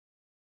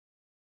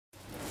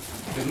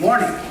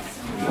morning.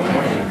 Good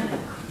morning.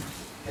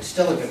 It's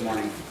still a good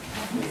morning.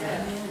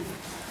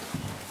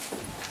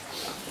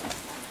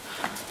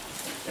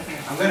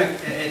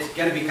 It's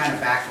gonna be kind of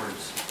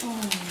backwards.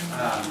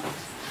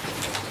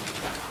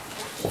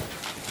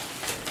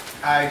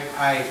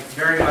 I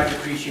very much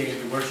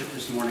appreciated the worship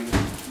this morning.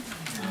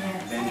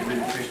 Benjamin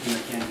and Christy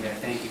McKenzie, I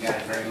thank you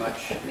guys very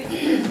much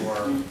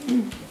for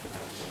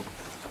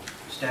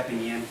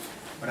stepping in.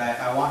 But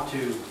I want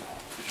to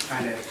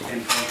kind of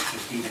extend thanks to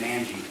Steve and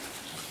Angie,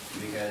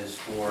 because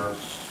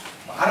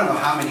I don't know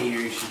how many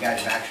years you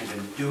guys have actually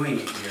been doing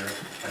it here,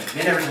 but it's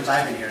been ever since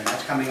I've been here, and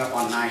that's coming up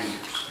on 9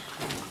 years.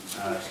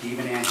 Steve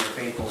and Angie are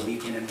faithful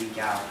week in and week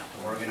out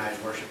to organize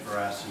worship for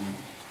us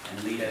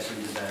and lead us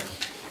into the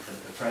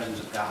presence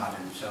of God.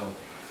 And so,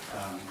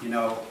 you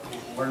know,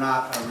 we're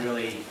not a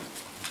really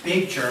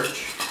big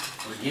church.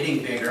 We're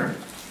getting bigger.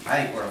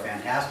 I think we're a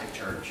fantastic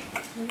church.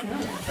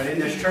 But in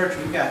this church,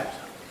 we've got,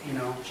 you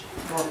know,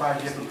 4 or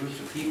 5 different groups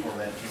of people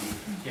that can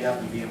get up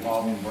and be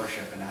involved in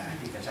worship, and I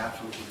think that's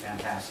absolutely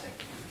fantastic.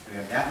 We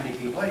have that many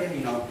people.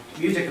 You know,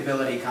 music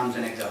ability comes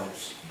and it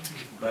goes,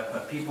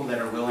 but people that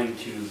are willing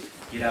to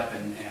get up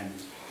and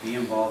be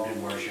involved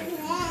in worship and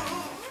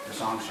the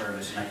song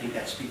service, and I think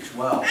that speaks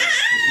well to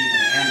Steve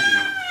and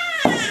Angie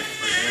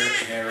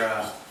for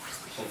their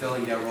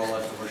fulfilling their role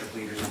as the worship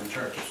leaders in the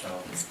church. So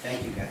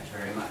thank you guys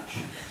very much,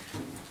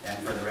 and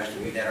for the rest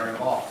of you that are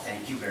involved,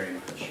 thank you very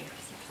much.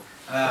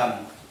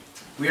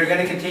 We are going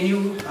to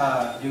continue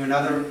do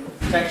another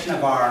section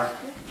of our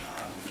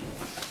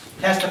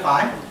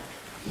Testify.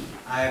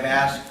 I have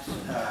asked,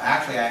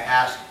 actually I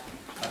asked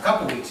a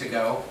couple weeks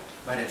ago,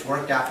 but it's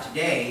worked out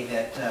today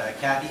that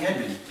Kathy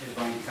Edman is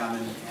going to come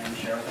and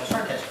share with us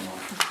her testimony.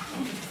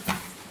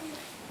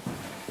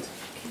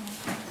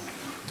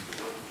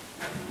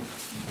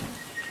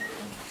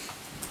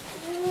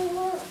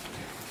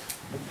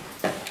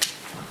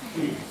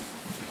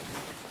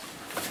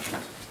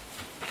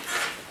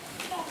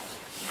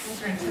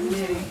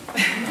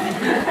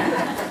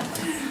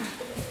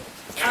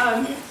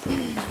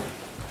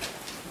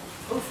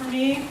 Well, for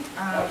me,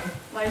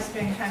 life's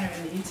been kind of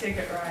an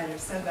e-ticket ride. I've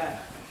said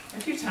that a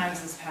few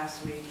times this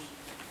past week.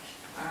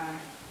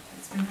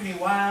 It's been pretty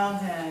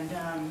wild and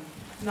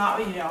not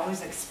what you'd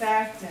always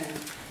expect, and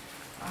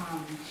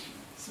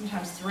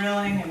sometimes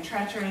thrilling and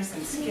treacherous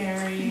and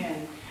scary.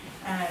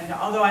 And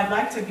although I'd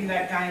like to be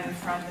that guy in the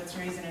front that's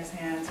raising his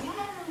hands,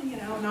 yeah, you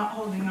know, not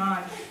holding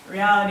on. In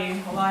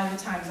reality, a lot of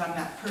the times I'm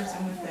that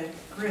person with the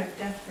grip,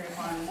 death grip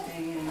on the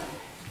thing,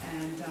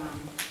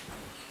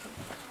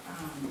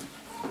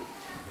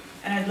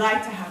 and I'd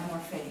like to have more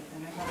faith,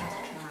 and I'd like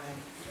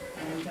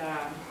to try,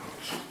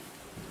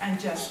 and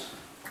just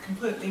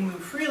completely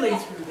move freely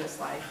through this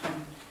life,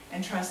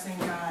 and trust in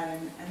God,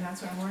 and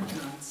that's what I'm working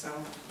on. So,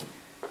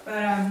 but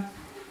I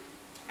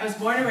was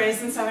born and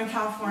raised in Southern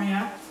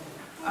California,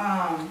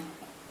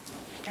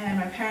 and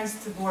my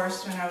parents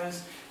divorced when I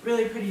was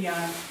really pretty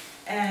young,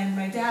 and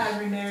my dad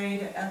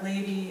remarried a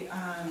lady,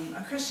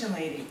 a Christian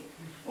lady,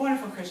 a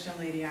wonderful Christian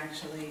lady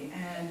actually,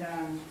 and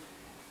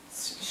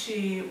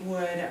she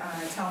would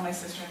tell my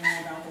sister and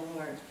I about the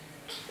Lord.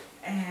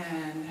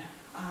 And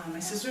my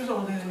sister was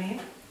older than me,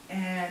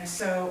 and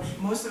so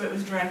most of it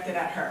was directed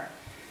at her.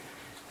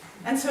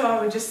 And so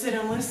I would just sit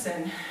and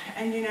listen.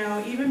 And you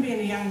know, even being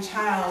a young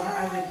child,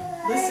 I would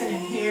listen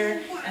and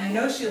hear, and I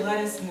know she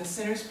led us in the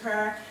sinner's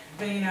prayer,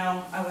 but you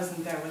know, I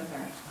wasn't there with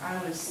her.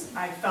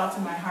 I felt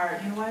in my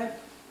heart, you know what?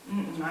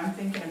 I'm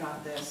thinking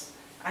about this.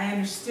 I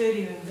understood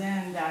even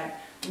then that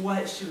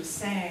what she was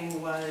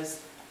saying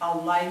was a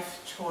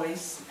life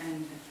choice,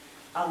 and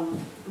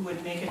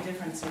would make a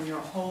difference in your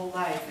whole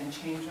life and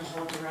change your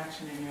whole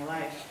direction in your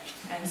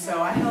life. And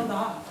so I held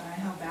off and I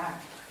held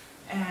back.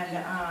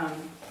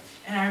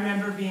 And I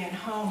remember being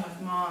home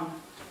with Mom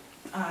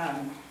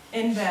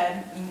in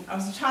bed, and I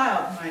was a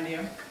child, mind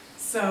you.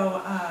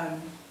 So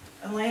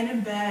I'm laying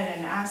in bed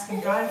and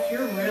asking God, if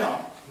you're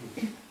real.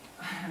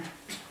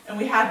 And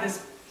we had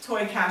this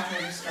toy cash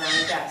register on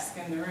the desk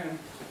in the room.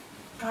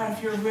 God,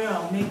 if you're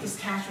real, make this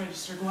cash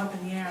register go up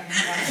in the air.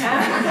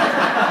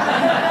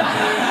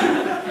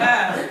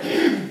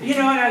 You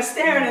know, and I was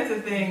staring at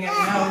the thing, and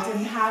no, it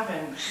didn't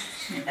happen.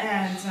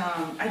 And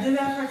I did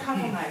that for a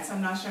couple nights.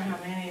 I'm not sure how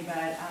many,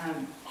 but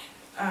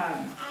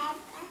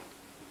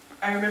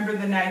I remember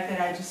the night that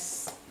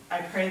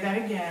I prayed that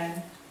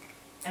again,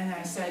 and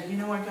I said, you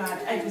know what, God,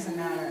 it doesn't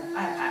matter.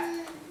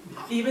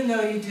 Even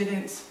though you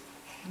didn't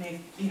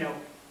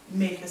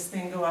make this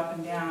thing go up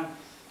and down,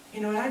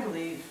 you know what, I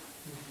believe.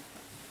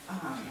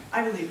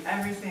 I believe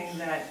everything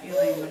that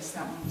Elaine, my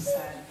stepmom,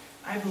 said.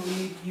 I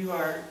believe you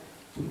are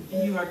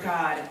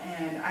God,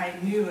 and I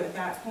knew at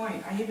that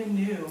point, I even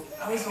knew,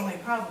 I was only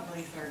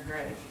probably 3rd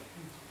grade.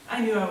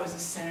 I knew I was a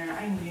sinner.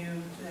 I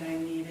knew that I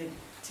needed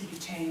to be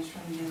changed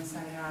from the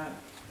inside out.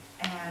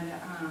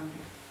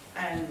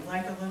 And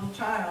like a little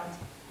child,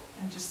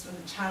 and just with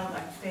a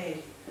childlike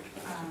faith,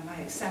 I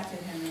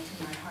accepted him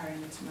into my heart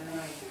and into my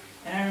life.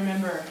 And I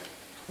remember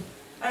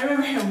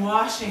him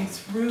washing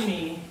through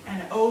me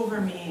and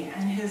over me,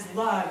 and his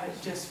love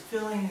just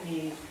filling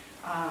me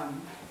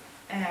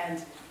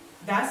And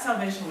that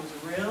salvation was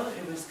real,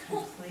 it was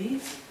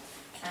complete,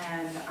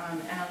 and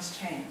I was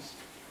changed.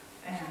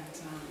 And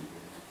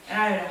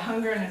I had a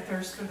hunger and a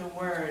thirst for the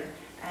Word,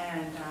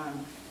 and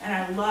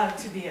I loved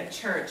to be at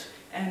church.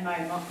 And my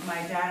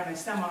dad and my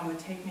stepmom would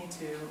take me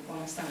to, well,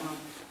 my stepmom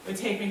would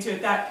take me to,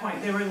 at that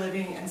point, they were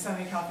living in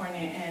Southern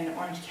California in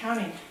Orange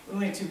County. We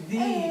went to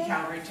the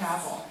Calvary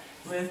Chapel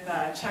with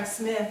Chuck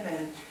Smith,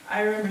 and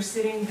I remember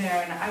sitting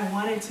there, and I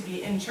wanted to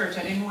be in church.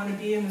 I didn't want to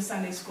be in the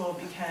Sunday school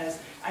because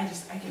I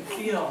could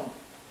feel,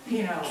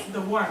 you know,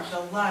 the warmth, the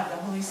love, the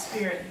Holy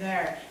Spirit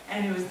there.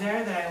 And it was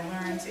there that I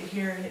learned to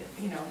hear,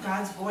 you know,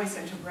 God's voice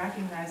and to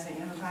recognize it.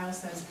 You know, the Bible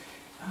says,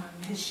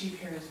 his sheep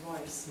hear his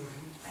voice,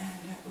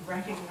 and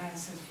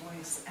recognize his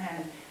voice.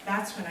 And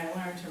that's when I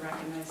learned to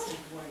recognize his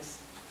voice.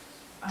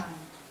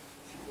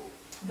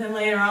 Then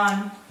later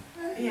on,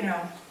 you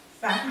know,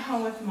 back at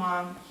home with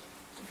Mom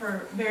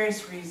for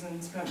various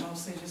reasons, but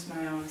mostly just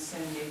my own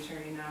sin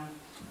nature, you know.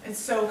 It's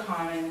so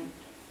common.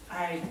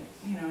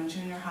 You know, in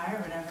junior high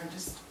or whatever,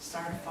 just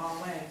started to fall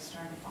away.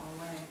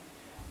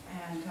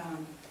 And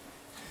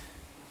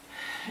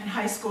in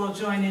high school,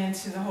 joined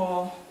into the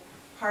whole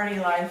party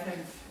life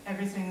and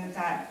everything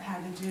that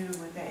had to do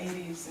with the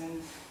 80s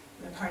and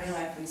the party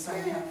life in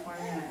Southern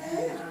California.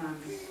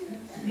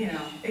 And, you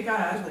know, it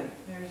got ugly.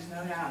 There's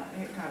no doubt.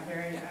 It got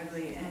very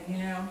ugly. And,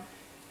 you know,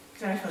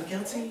 did I feel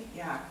guilty?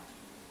 Yeah.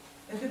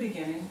 At the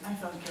beginning, I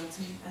felt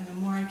guilty. And the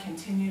more I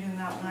continued in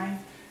that life,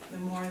 the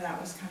more that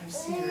was kind of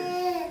seared.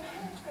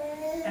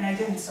 And I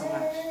didn't so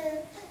much.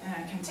 And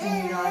I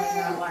continued on in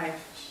that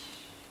life.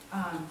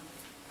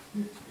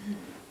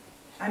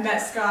 I met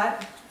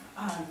Scott.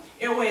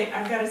 Wait,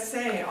 I've got to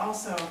say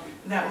also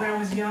that when I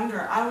was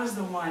younger, I was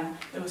the one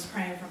that was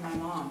praying for my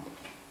mom.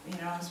 You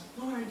know, I was,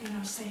 Lord, you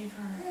know, save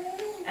her.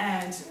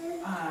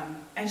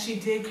 And she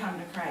did come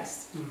to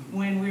Christ.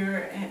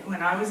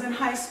 When I was in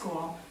high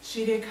school,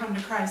 she did come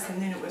to Christ,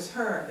 and then it was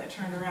her that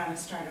turned around and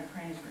started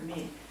praying for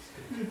me.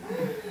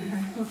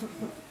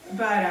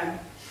 But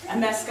I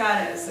met Scott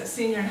as a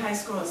senior in high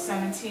school at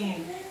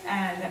 17,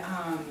 and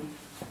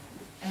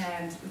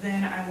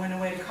then I went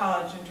away to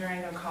college in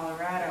Durango,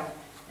 Colorado,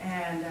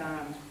 and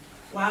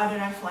wow, did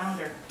I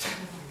flounder.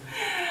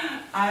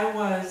 I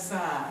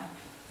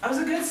was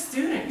a good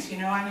student, you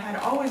know. I had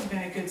always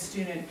been a good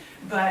student,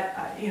 but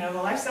you know,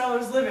 the lifestyle I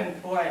was living,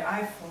 boy,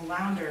 I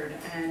floundered,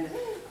 and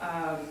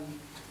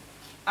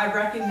I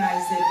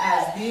recognized it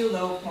as the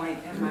low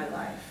point in my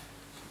life.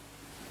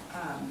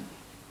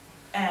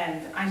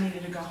 And I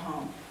needed to go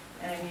home,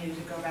 and I needed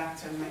to go back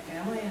to my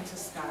family and to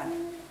Scott,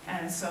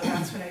 and so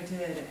that's what I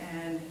did.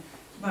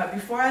 But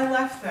before I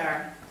left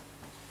there,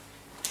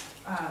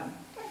 I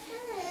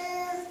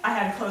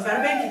had to close out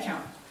a bank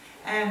account,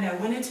 and I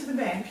went into the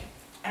bank,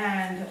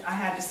 and I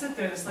had to sit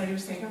there. This lady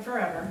was taking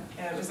forever.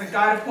 It was a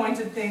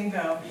God-appointed thing,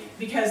 though,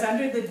 because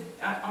under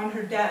on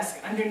her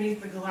desk,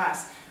 underneath the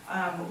glass,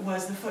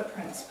 was the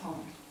Footprints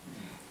poem.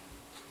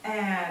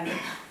 And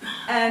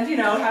you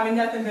know, having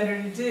nothing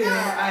better to do,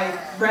 I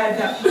read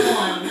that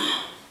poem,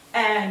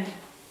 and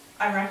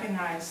I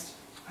recognized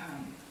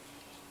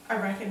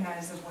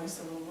the voice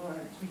of the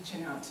Lord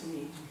reaching out to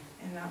me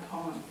in that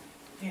poem.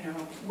 You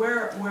know,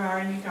 where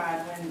are you,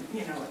 God, when,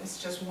 you know, it's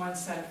just one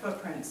set of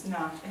footprints?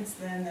 No, it's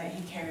then that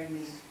He carried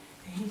me.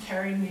 He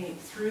carried me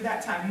through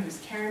that time. He was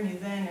carrying me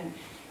then, and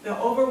the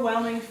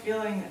overwhelming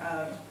feeling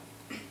of,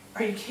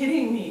 are you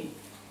kidding me?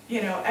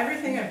 You know,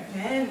 everything I've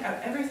been,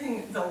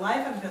 the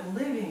life I've been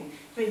living,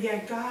 but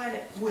yet God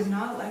would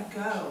not let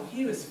go.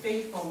 He was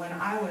faithful when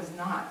I was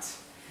not.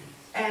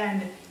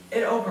 And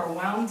it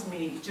overwhelmed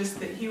me just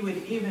that He would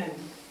even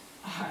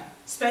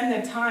spend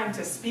the time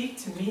to speak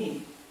to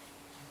me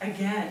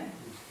again,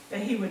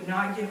 that He would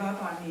not give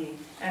up on me.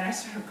 And I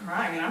started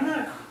crying, and I'm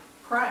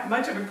not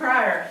much of a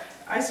crier.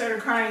 I started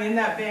crying in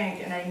that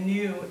bank, and I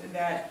knew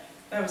that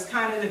that was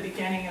kind of the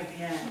beginning of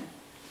the end.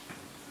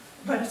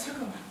 But it took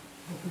a while.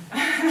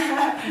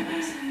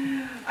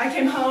 I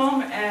came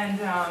home and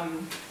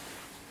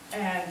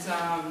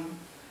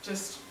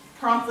just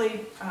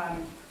promptly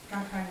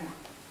got pregnant.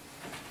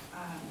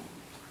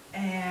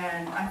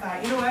 And I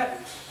thought, you know what?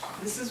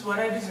 This is what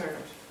I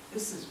deserved.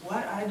 This is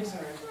what I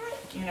deserved.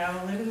 You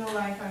know, living the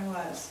life I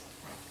was.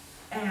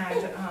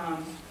 And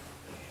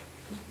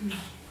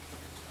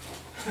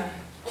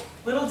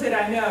little did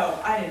I know,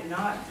 I did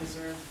not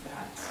deserve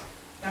that.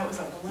 That was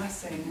a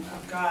blessing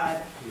of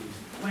God.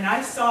 When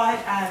I saw it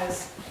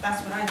as,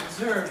 that's what I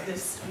deserved,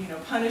 this, you know,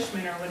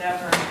 punishment or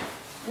whatever,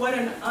 what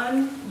an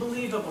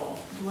unbelievable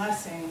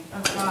blessing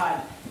of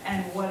God.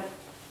 And what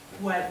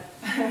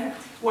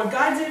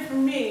God did for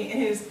me in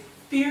His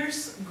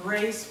fierce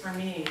grace for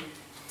me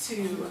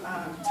to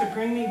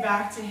bring me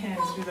back to Him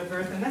through the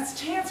birth. And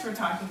that's Chance we're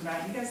talking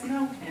about. You guys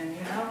know him,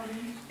 you know?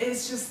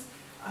 It's just,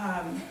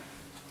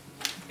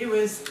 it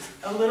was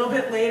a little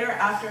bit later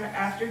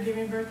after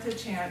giving birth to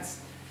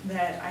Chance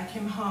that I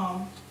came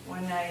home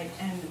one night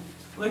and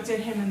looked at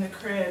him in the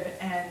crib,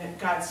 and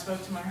God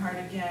spoke to my heart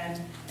again,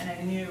 and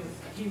I knew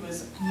He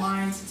was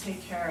mine to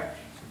take care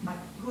of.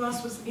 Who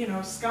else was, you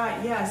know,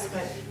 Scott, yes,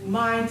 but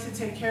mine to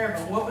take care of.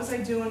 And what was I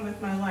doing with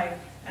my life?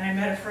 And I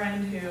met a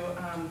friend who,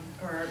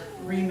 or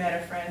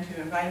re-met a friend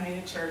who invited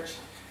me to church.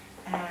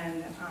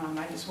 And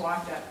I just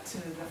walked up to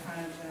the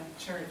front of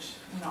the church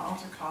in the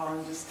altar call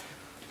and just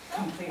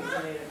completely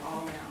laid it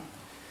all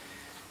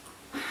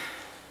down.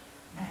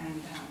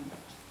 And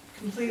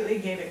completely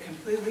gave it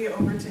completely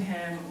over to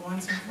him,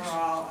 once and for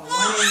all, a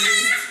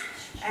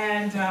 180.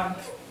 And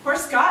poor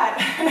Scott,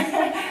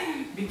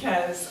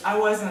 because I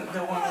wasn't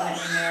the woman that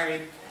he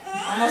married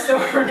almost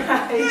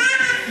overnight.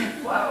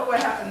 Whoa, what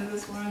happened to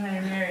this woman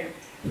that he married?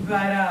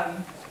 But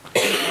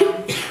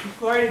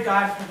glory to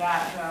God for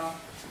that, though.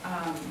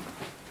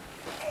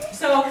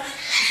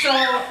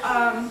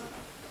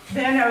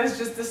 Then I was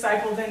just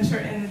discipled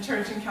in the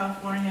church in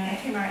California. I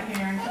came out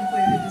here and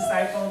completely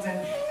discipled,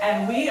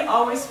 and we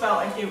always felt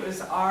like it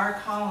was our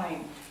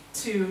calling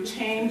to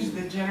change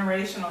the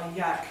generational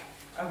yuck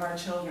of our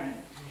children,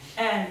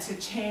 and to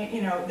change,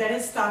 you know, that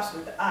it stops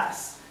with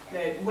us.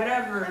 That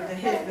whatever the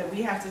hit that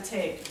we have to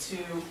take to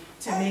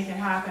make it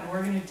happen,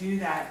 we're going to do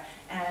that.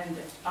 And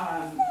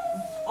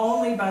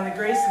only by the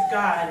grace of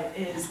God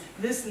is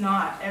this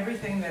not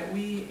everything that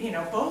we, you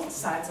know, both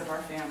sides of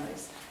our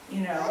families,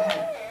 you know,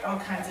 had all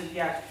kinds of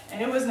yuck.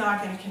 And it was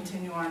not going to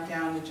continue on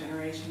down the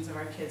generations of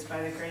our kids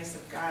by the grace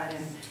of God.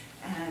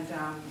 And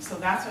so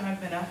that's what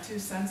I've been up to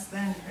since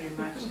then, pretty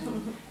much.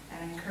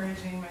 And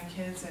encouraging my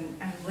kids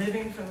and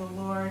living for the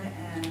Lord.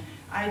 And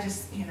I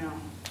just, you know,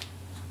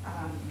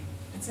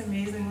 it's an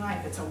amazing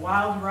life. It's a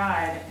wild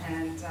ride.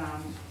 And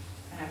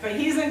but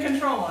he's in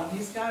control, and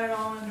he's got it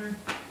all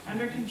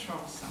under control,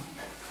 so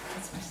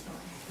that's my story.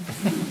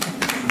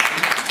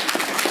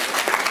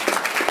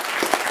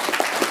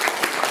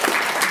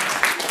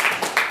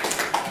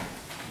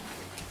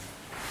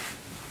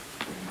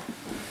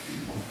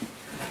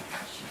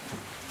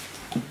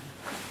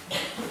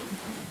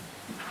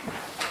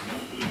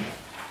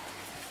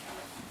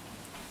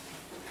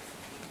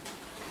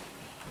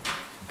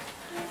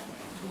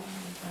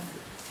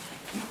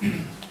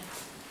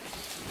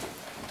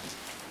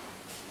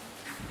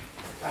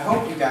 I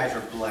hope you guys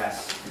are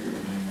blessed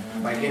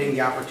by getting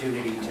the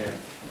opportunity to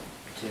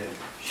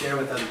share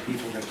with other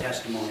people their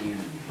testimony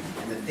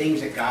and the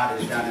things that God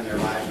has done in their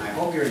lives. And I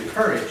hope you're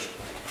encouraged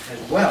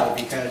as well,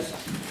 because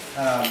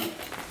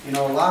you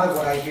know, a lot of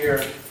what I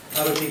hear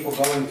other people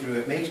going through,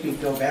 it makes me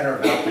feel better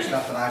about the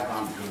stuff that I've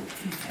gone through,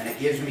 and it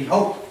gives me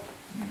hope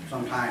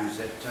sometimes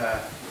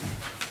that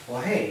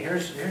well, hey,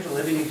 here's a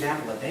living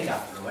example that they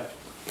got through it,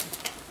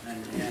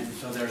 and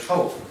so there's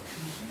hope.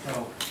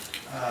 So.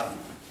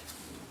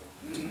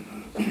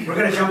 We're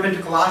going to jump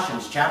into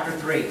Colossians chapter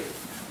 3.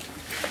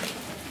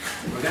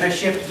 We're going to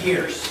shift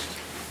gears.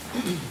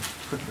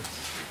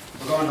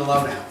 We're going to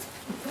low now.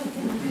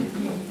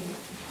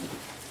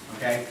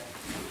 Okay?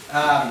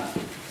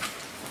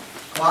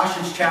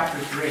 Colossians chapter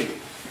 3.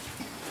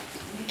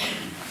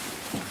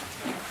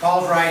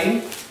 Paul's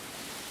writing.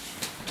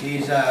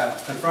 He's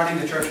confronting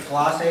the church of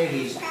Colossae.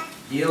 He's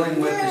dealing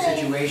with the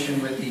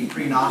situation with the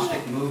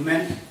pre-Gnostic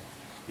movement.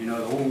 You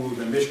know,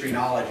 the mystery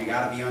knowledge, you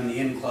got to be on the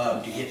in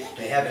club to get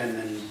to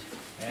heaven,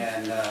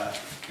 and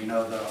you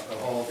know, the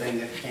whole thing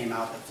that came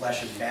out that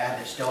flesh is bad,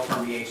 that still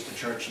permeates the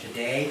church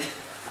today.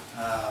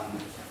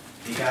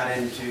 He got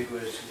into,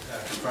 was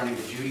confronting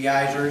the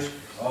Judaizers.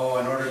 Oh,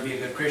 in order to be a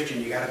good Christian,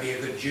 you got to be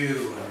a good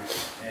Jew.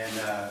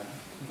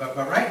 But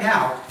right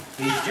now,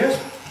 he's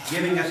just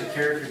giving us a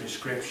character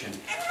description.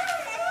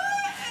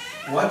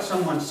 What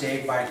someone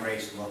saved by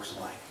grace looks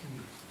like.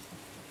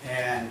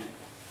 And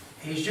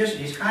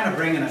he's kind of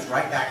bringing us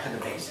right back to the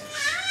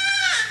basics.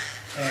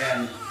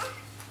 And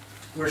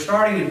we're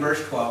starting in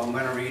verse 12. I'm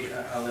going to read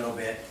a little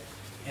bit.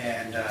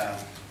 And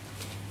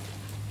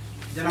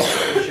then I'll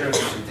share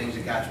with you some things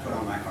that God's put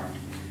on my heart.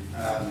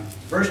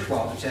 Verse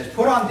 12, it says,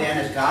 "Put on then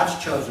as God's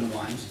chosen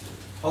ones,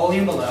 holy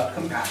and beloved,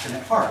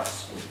 compassionate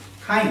hearts,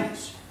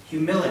 kindness,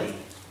 humility,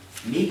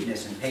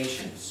 meekness, and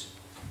patience,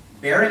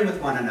 bearing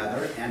with one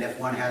another, and if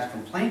one has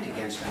complaint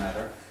against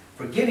another,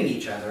 forgiving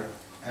each other,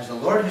 as the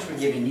Lord has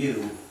forgiven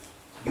you,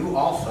 you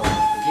also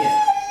must forgive.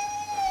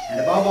 And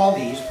above all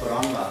these, put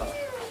on love,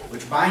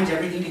 which binds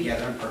everything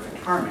together in perfect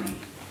harmony,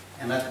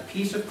 and let the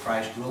peace of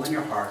Christ rule in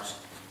your hearts,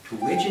 to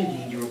which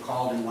indeed you are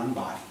called in one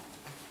body,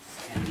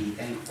 and be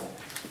thankful."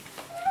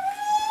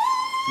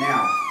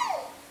 Now,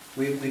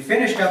 we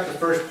finished up the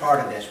first part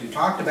of this. We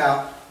talked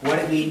about what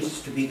it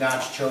means to be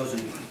God's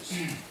chosen ones.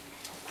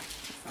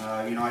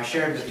 You know, I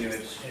shared with you,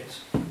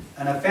 it's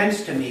an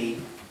offense to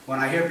me when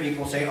I hear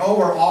people say, "Oh,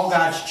 we're all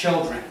God's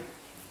children."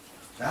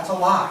 That's a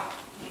lie.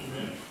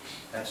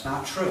 That's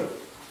not true.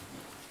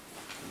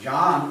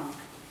 John,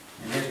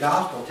 in his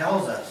gospel,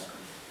 tells us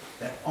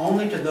that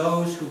only to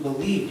those who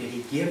believe did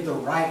he give the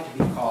right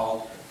to be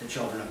called the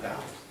children of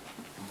God.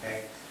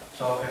 Okay?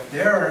 So if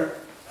they're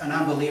an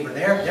unbeliever,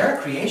 they're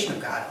a creation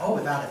of God, oh,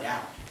 without a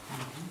doubt.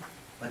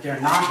 But they're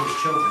not his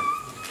children.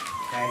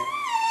 Okay?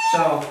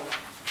 So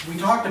we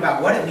talked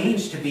about what it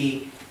means to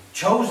be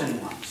chosen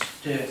ones,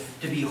 to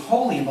be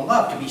holy and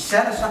beloved, to be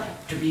set aside,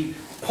 to be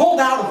pulled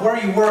out of where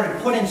you were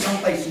and put in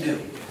someplace new.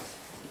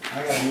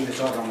 I gotta move this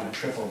over, I'm gonna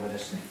trip over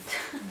this thing.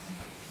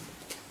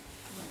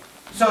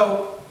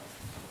 So,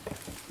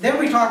 Then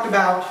we talked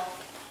about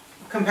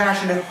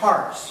compassionate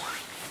hearts,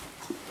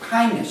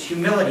 kindness,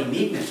 humility,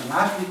 meekness, and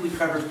last week we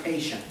covered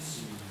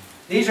patience.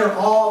 These are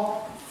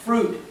all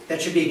fruit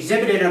that should be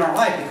exhibited in our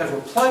life because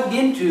we're plugged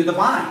into the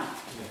vine.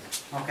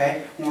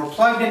 Okay? When we're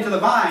plugged into the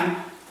vine,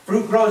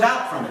 fruit grows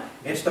out from it.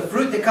 It's the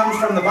fruit that comes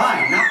from the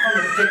vine, not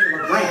from the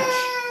particular branch.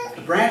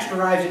 The branch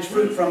derives its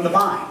fruit from the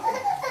vine.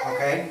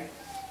 Okay?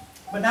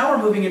 But now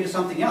we're moving into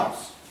something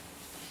else.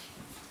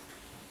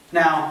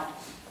 Now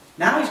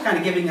he's kind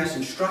of giving us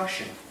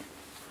instruction.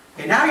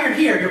 Okay, now you're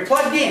here, you're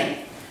plugged in.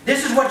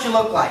 This is what you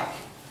look like.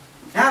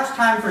 Now it's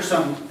time for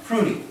some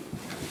pruning.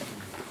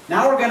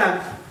 Now we're going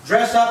to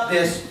dress up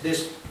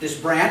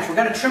this branch. We're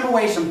going to trim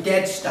away some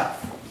dead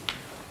stuff.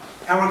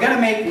 And we're going to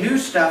make new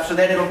stuff so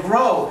that it'll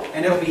grow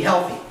and it'll be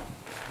healthy.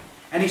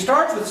 And he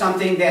starts with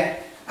something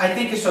that I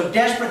think is so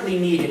desperately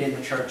needed in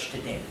the church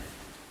today.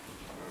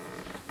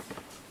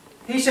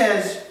 He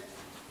says,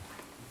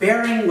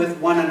 bearing with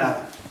one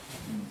another.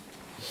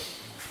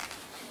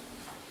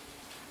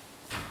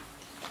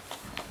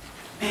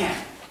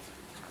 Man,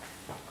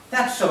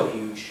 that's so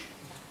huge.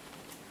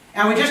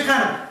 And we just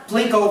kind of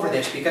blink over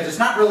this because it's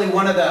not really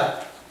one of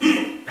the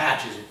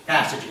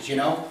passages, you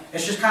know?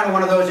 It's just kind of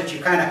one of those that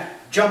you kind of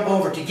jump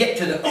over to get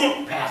to the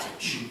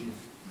passage.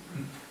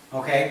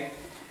 Okay?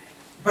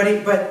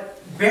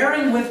 But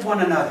bearing with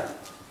one another.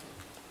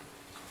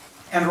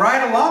 And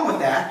right along with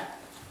that,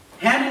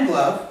 hand in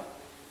glove.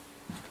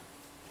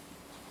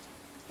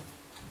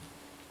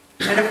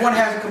 And if one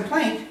has a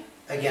complaint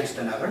against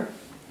another,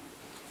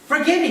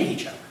 forgiving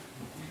each other.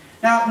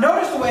 Now,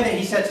 notice the way that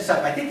he sets this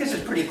up. I think this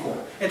is pretty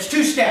cool. It's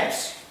 2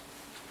 steps.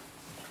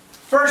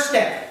 First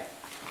step,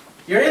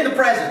 you're in the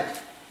present.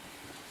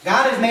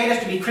 God has made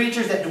us to be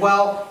creatures that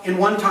dwell in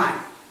one time.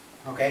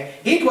 Okay?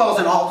 He dwells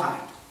in all time.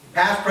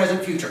 Past,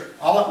 present, future.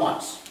 All at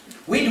once.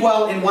 We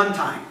dwell in one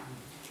time.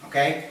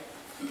 Okay?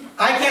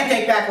 I can't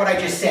take back what I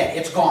just said.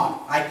 It's gone.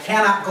 I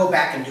cannot go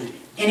back and do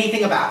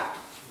anything about it.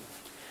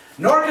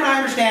 Nor can I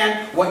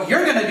understand what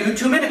you're going to do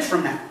 2 minutes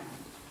from now.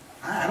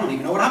 I don't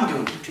even know what I'm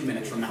doing 2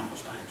 minutes from now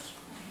most times.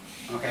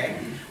 Okay?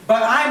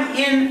 But I'm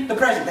in the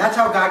present. That's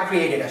how God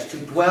created us, to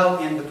dwell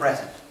in the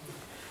present.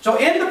 So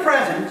in the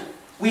present,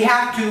 we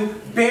have to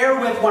bear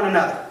with one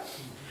another.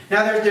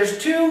 Now there's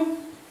 2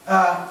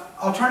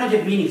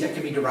 alternative meanings that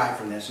can be derived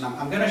from this, and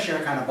I'm going to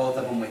share kind of both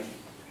of them with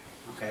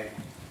you. Okay?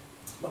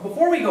 But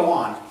before we go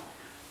on,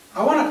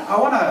 I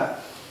want to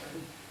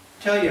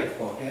tell you a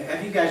quote.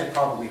 You guys have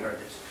probably heard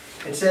this.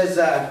 It says,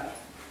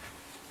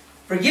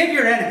 forgive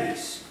your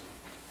enemies.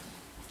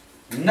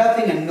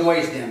 Nothing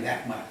annoys them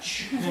that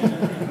much.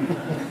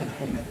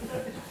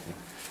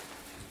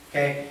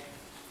 Okay?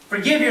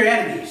 Forgive your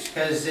enemies,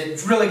 because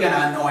it's really going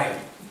to annoy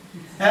them.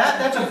 Now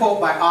that's a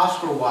quote by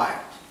Oscar Wilde.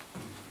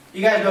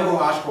 You guys know who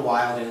Oscar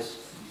Wilde is?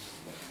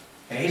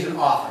 Okay, he's an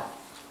author.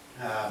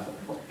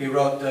 He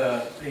wrote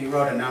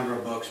a number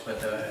of books, but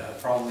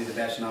probably the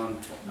best known,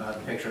 The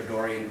Picture of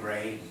Dorian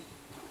Gray.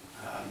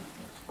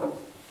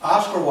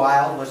 Oscar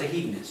Wilde was a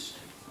hedonist.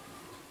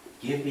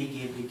 Give me,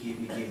 give me, give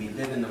me, give me.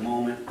 Live in the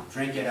moment.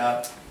 Drink it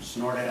up.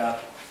 Snort it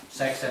up.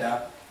 Sex it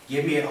up.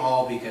 Give me it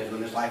all, because when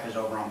this life is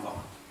over, I'm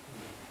gone.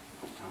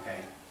 Okay?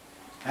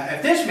 Now,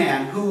 if this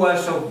man, who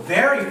was so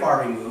very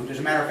far removed, as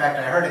a matter of fact,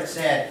 I heard it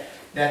said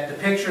that The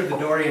Picture of the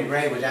Dorian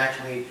Gray was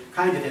actually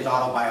kind of his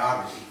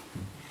autobiography.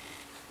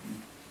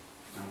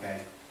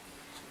 Okay?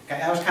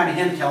 That was kind of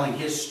him telling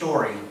his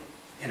story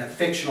in a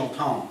fictional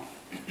tone.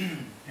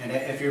 And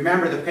if you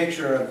remember the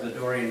picture of the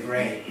Dorian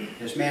Gray,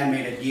 this man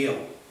made a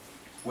deal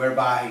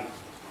whereby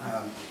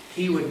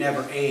he would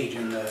never age,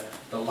 and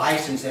the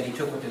license that he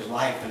took with his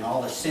life and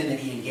all the sin that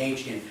he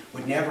engaged in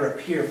would never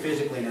appear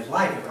physically in his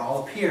life. It would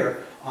all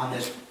appear on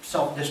this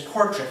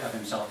portrait of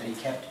himself that he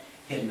kept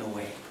hidden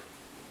away.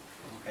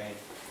 Okay?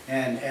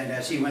 And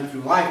as he went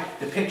through life,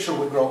 the picture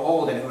would grow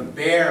old and it would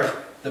bear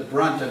the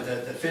brunt of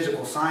the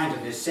physical signs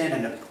of his sin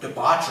and the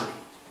debauchery.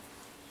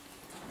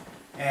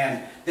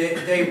 And they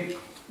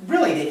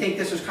think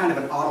this is kind of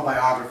an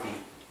autobiography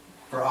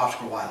for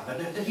Oscar Wilde.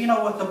 But you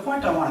know what? The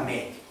point I want to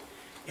make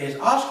is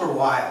Oscar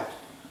Wilde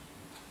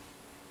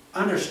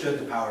understood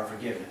the power of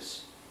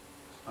forgiveness.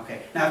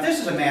 Okay. Now, if this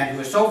is a man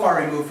who is so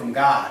far removed from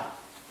God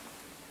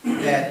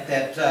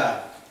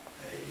that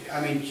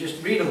I mean,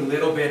 just read a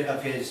little bit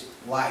of his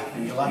life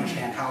and you'll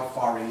understand how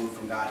far removed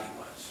from God he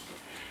was.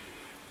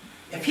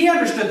 If he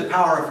understood the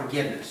power of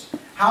forgiveness,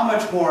 how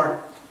much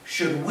more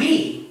should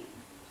we,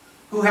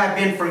 who have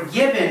been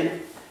forgiven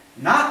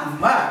not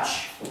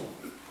much,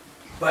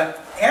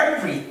 but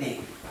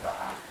everything,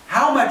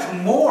 how much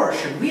more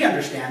should we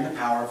understand the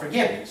power of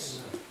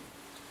forgiveness?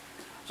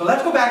 So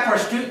let's go back to our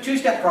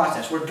 2-step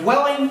process. We're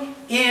dwelling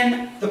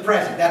in the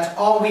present. That's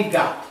all we've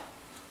got.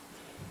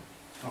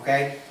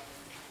 Okay?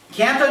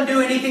 Can't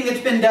undo anything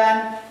that's been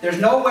done. There's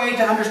no way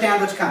to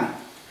understand what's coming.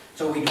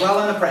 So we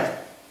dwell in the present.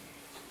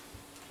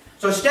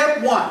 So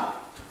step 1,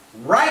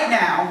 right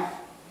now,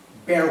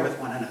 bear with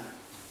one another.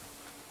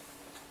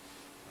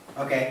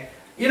 Okay?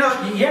 You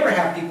know, you ever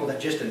have people that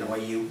just annoy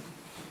you?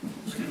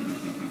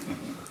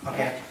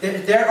 Okay?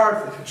 There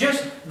are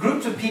just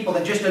groups of people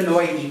that just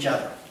annoy each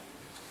other.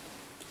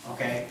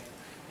 Okay?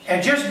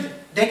 And just,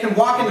 they can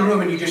walk in the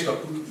room and you just go,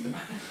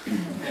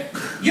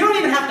 you don't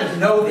even have to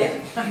know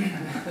them.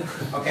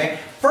 Okay?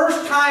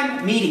 First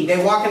time meeting,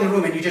 they walk in the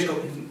room and you just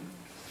go,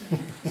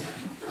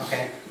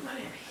 okay?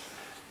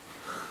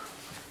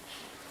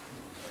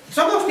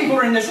 Some of those people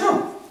are in this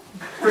room,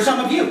 for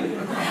some of you.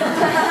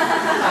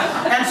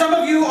 And some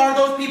of you are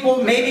those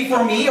people maybe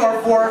for me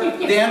or for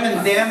them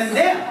and them and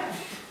them.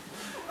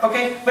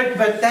 Okay?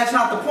 But that's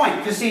not the point.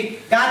 Because see,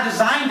 God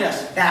designed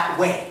us that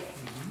way.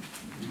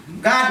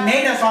 God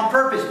made us on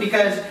purpose,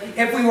 because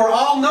if we were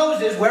all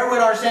noses, where would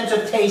our sense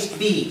of taste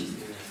be?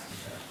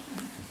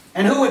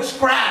 And who would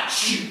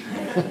scratch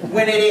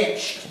when it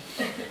itched?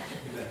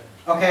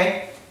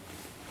 Okay?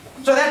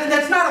 So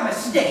that's not a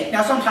mistake.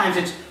 Now sometimes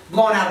it's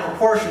blown out of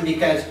proportion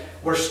because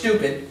we're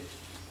stupid.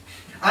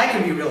 I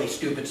can be really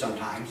stupid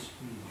sometimes.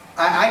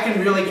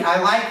 I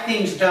like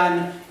things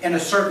done in a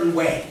certain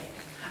way.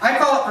 I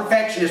call it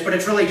perfectionist, but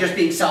it's really just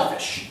being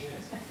selfish.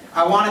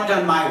 I want it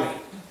done my way.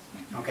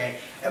 Okay?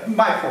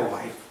 My poor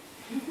wife.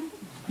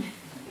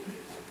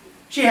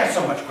 She has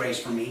so much grace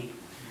for me.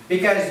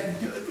 Because,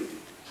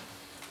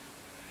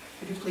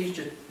 could you please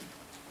just,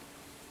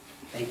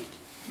 thank you.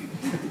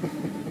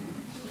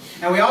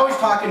 Now we always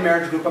talk in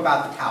marriage group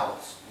about the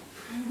towels.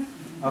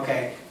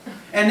 Okay?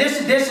 And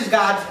this is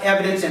God's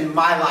evidence in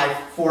my life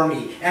for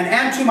me.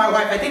 And to my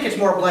wife, I think it's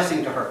more a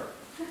blessing to her.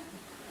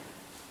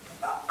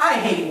 I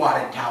hate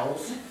wadded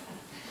towels.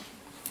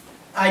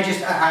 I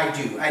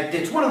do.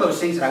 It's one of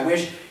those things that I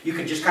wish you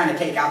could just kind of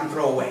take out and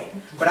throw away.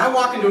 But I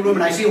walk into a room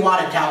and I see a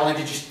wadded towel and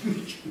it just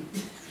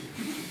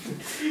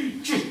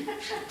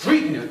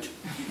treating it.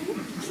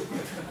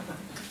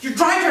 You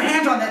dry your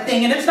hands on that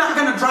thing and it's not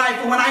going to dry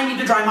for when I need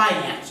to dry my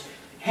hands.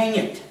 Hang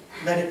it.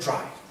 Let it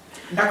dry.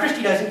 Now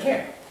Christy doesn't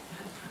care.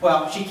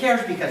 Well, she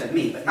cares because of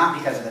me, but not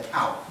because of the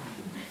towel.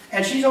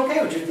 And she's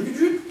okay with it.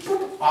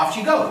 Off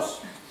she goes.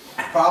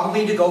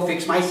 Probably to go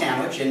fix my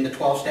sandwich in the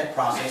 12-step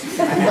process.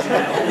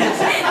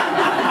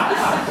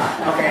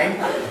 Okay?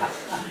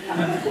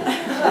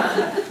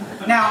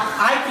 Now,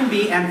 I can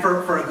be, and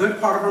for a good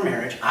part of our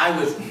marriage, I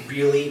was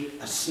really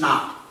a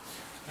snot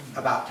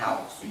about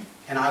towels.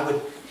 And I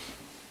would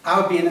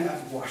be in,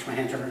 wash my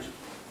hands,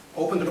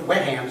 open the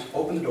wet hands,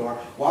 open the door,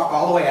 walk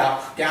all the way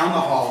out, down the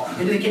hall,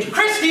 into the kitchen.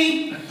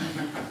 Christy!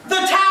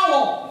 The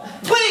towel!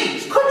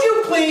 Please, could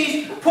you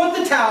please put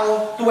the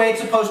towel the way it's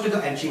supposed to go?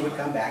 And she would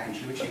come back and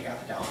she would shake out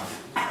the towel.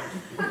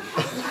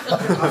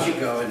 Off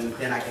she'd go, and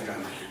then I could dry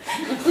my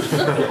hands.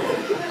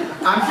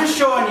 I'm just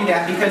showing you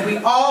that because we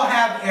all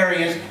have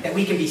areas that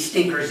we can be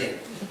stinkers in,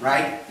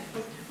 right?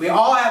 We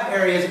all have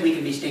areas that we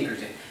can be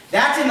stinkers in.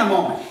 That's in the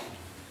moment,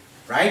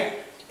 right?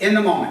 In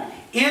the moment.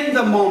 In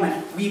the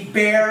moment, we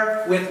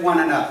bear with one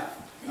another.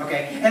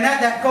 Okay? And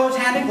that goes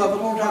hand in glove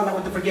with what we're talking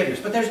about with the forgiveness.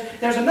 But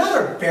there's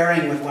another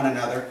bearing with one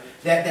another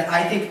that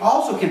I think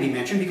also can be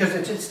mentioned because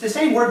it's the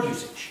same word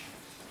usage.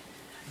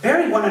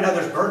 Bearing one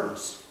another's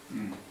burdens.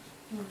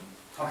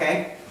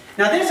 Okay?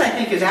 Now this I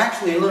think is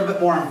actually a little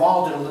bit more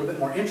involved and a little bit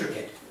more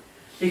intricate.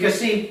 Because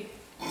see,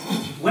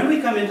 when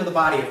we come into the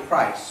body of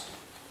Christ,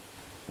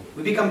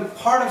 we become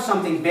part of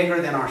something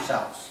bigger than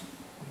ourselves.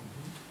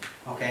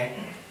 Okay?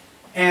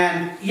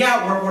 And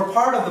yeah, we're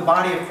part of the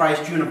body of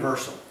Christ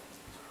universal.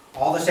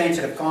 All the saints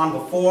that have gone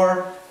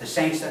before, the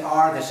saints that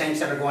are, the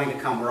saints that are going to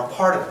come, we're a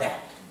part of that.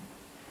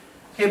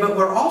 Okay, but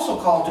we're also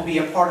called to be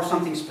a part of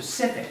something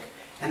specific,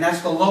 and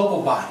that's the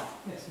local body.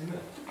 Yes, amen.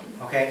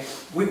 Okay?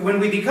 When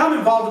we become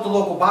involved with the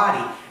local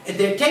body,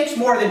 it takes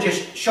more than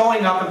just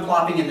showing up and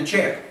plopping in the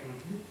chair.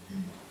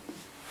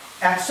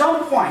 At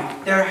some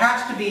point, there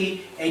has to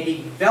be a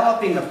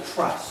developing of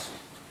trust,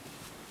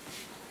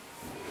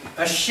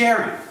 a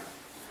sharing,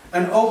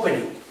 an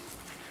opening,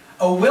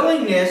 a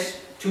willingness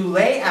to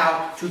lay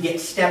out to get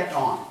stepped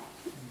on.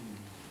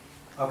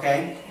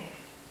 Okay?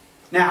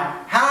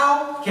 Now,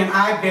 how can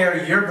I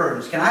bear your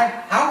burdens?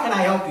 How can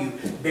I help you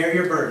bear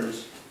your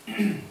burdens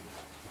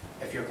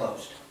if you're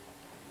closed?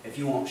 If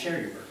you won't share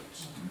your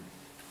burdens?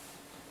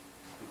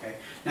 Okay?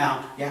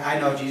 Now, yeah, I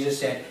know Jesus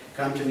said,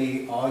 "Come to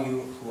me, all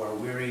you who are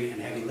weary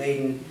and heavy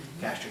laden,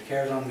 cast your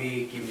cares on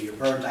me, give me your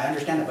burdens." I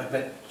understand that,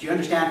 but do you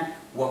understand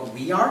what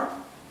we are?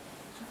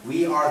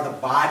 We are the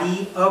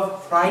body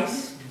of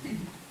Christ.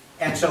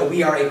 And so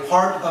we are a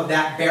part of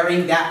that,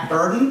 bearing that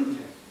burden.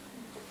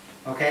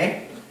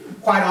 Okay?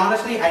 Quite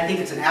honestly, I think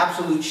it's an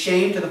absolute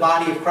shame to the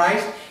body of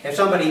Christ if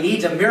somebody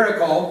needs a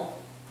miracle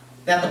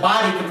that the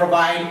body can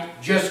provide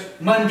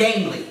just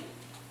mundanely.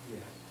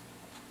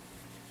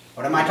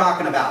 What am I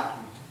talking about?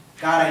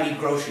 God, I need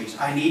groceries.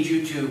 I need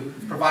you to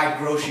provide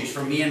groceries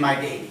for me and my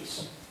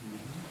babies.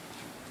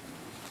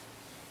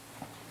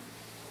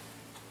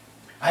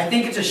 I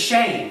think it's a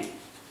shame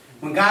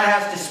when God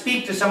has to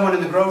speak to someone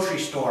in the grocery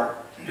store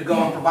to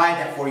go and provide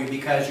that for you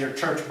because your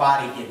church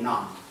body did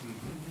not.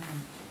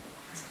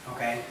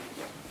 Okay?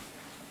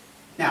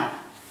 Now,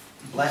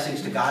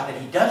 blessings to God that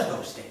He does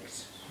those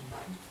things.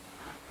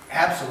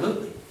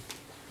 Absolutely.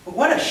 But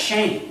what a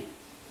shame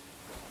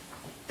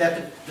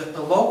that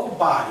the local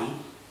body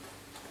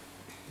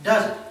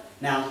doesn't.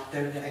 Now,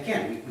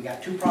 again, we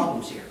got two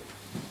problems here.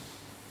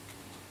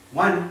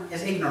 One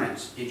is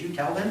ignorance. Did you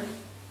tell them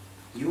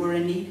you were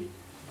in need?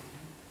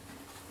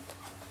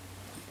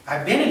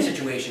 I've been in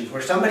situations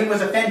where somebody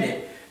was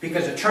offended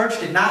because the church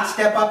did not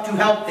step up to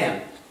help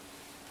them.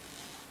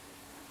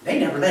 They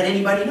never let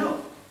anybody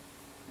know.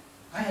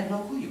 I had no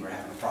clue you were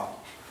having a problem.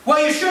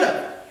 Well, you should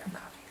have.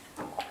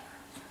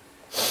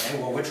 Okay,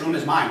 well, which room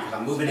is mine? Because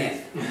I'm moving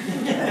in.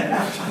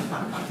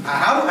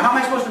 How am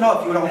I supposed to know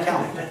if you don't tell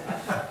me?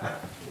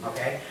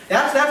 Okay,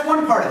 that's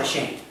one part of the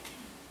shame.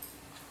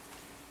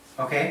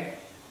 Okay,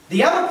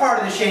 the other part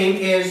of the shame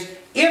is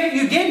if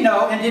you did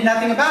know and did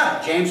nothing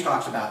about it. James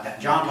talks about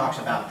that. John talks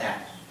about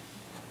that.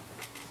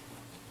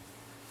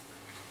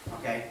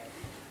 Okay,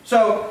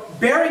 so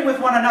bearing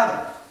with one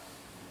another.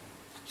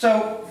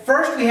 So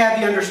first we have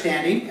the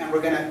understanding, and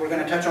we're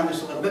gonna touch on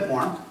this a little bit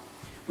more.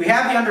 We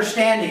have the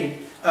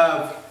understanding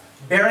of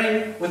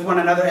bearing with one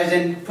another, as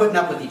in putting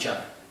up with each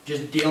other,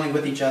 just dealing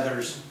with each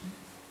other's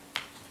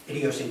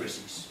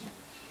idiosyncrasies.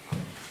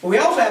 But we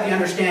also have the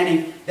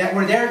understanding that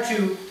we're there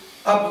to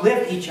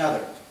uplift each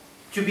other,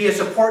 to be a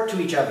support to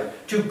each other,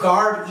 to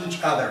guard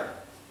each other.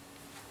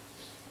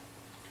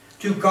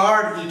 To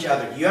guard each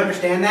other. Do you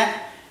understand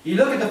that? You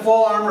look at the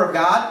full armor of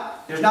God,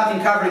 there's nothing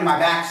covering my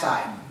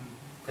backside,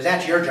 because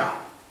that's your job.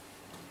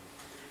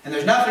 And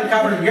there's nothing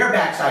covering your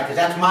backside, because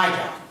that's my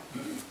job.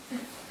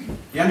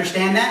 You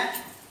understand that?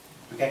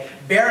 Okay,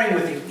 bearing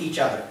with each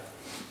other.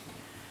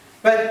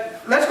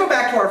 But let's go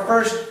back to our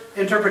first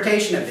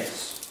interpretation of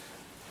this,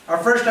 our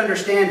first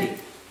understanding.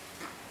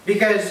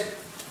 Because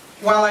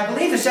while I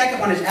believe the second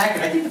one is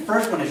accurate, I think the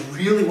first one is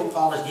really what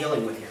Paul is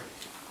dealing with here.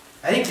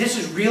 I think this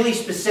is really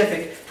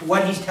specific to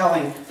what he's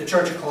telling the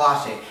church of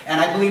Colossae,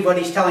 and I believe what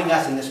he's telling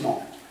us in this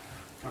moment.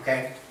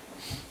 Okay?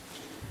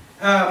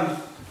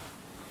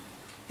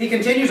 He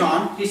continues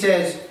on. He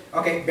says,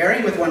 okay,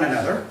 bearing with one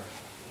another.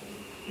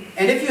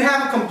 And if you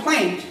have a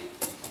complaint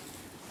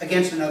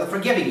against another,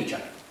 forgiving each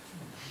other.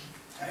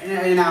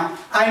 Now,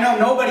 I know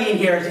nobody in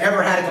here has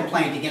ever had a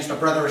complaint against a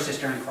brother or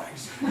sister in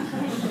Christ.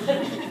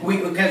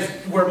 Because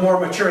we're more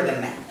mature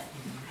than that.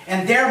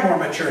 And they're more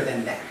mature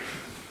than that.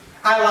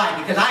 I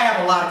lied, because I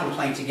have a lot of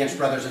complaints against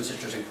brothers and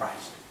sisters in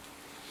Christ.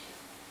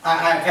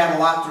 I've had a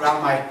lot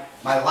throughout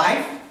my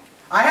life.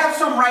 I have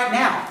some right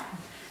now.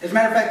 As a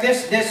matter of fact,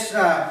 this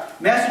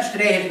message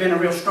today has been a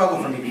real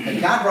struggle for me, because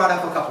God brought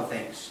up a couple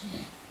things.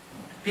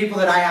 People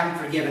that I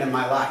haven't forgiven in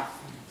my life.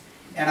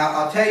 And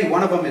I'll tell you,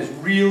 one of them is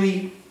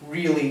really,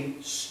 really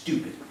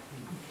stupid.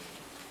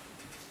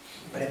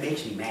 But it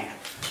makes me mad.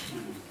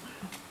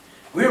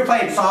 We were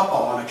playing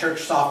softball on a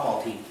church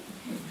softball team.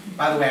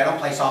 By the way, I don't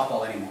play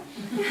softball anymore.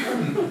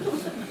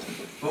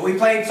 But we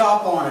played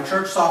softball on a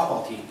church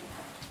softball team.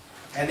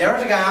 And there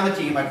was a guy on the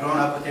team. I'd grown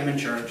up with him in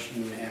church.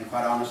 And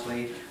quite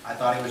honestly, I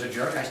thought he was a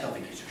jerk. I still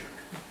think he's a jerk.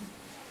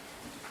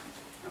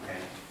 Okay?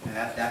 And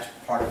that's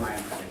part of my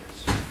unforgiveness.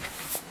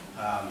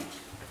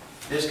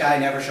 This guy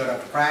never showed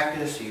up to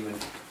practice. He was,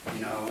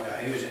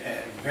 he was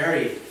a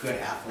very good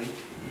athlete,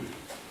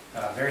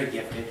 very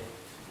gifted.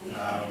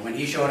 When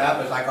he showed up,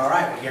 it was like, all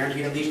right, we're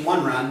guaranteed at least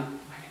one run.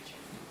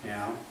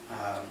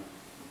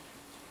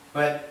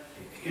 But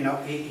he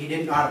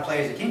didn't know how to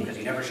play as a team because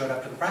he never showed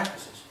up to the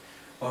practices.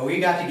 Well, we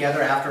got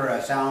together after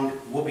a sound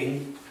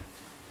whooping,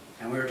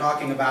 and we were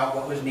talking about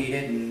what was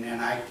needed,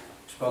 and I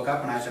spoke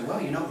up and I said, well,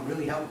 it would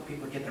really help if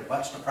people get their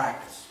butts to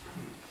practice.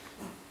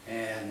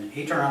 And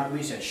he turned around to me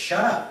and said,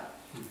 shut up.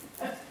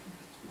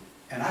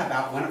 And I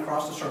about went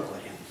across the circle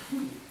at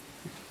him.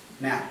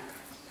 Now,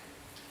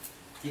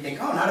 you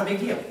think, oh, not a big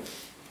deal.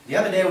 The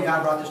other day when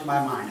God brought this to my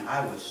mind,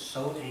 I was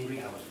so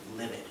angry, I was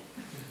livid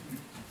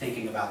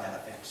thinking about that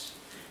offense.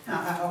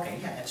 Now, okay,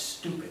 yeah, it's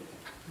stupid.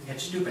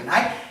 It's stupid.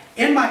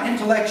 In my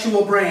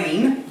intellectual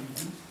brain,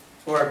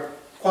 or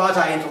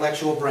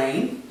quasi-intellectual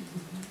brain,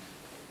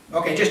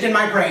 okay, just in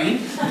my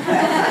brain,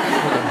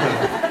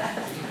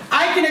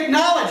 I can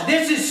acknowledge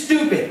this is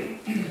stupid.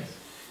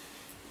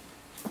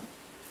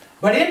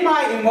 But in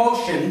my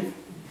emotion,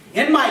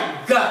 in my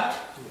gut,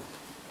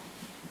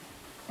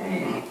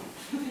 and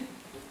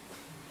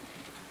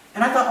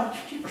I thought, oh,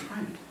 jeepers,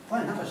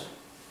 Glenn, that was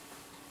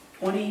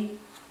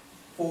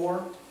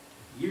 24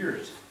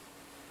 years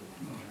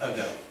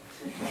ago.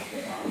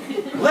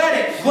 Let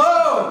it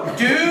go,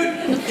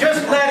 dude.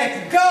 Just let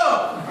it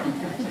go.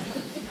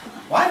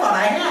 Well, I thought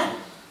I had.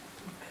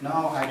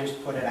 No, I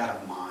just put it out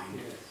of mind.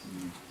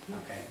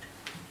 Okay.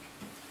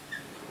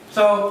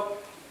 So,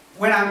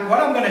 what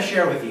I'm going to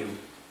share with you,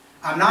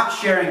 I'm not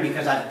sharing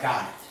because I've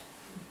got it.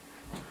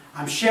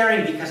 I'm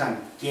sharing because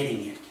I'm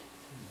getting it.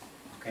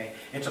 Okay?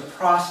 It's a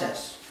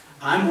process.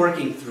 I'm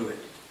working through it.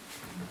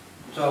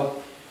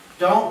 So,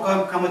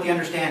 don't come with the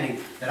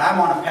understanding that I'm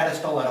on a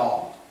pedestal at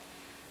all.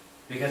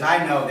 Because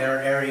I know there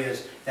are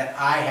areas that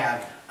I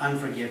have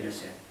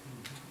unforgiveness in.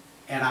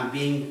 And I'm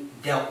being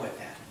dealt with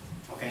that.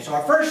 Okay, so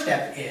our first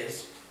step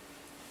is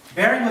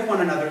bearing with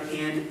one another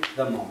in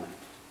the moment.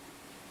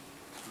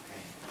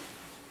 Okay.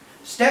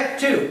 Step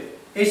 2,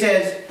 he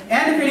says,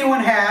 and if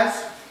anyone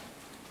has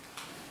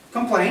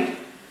complaint,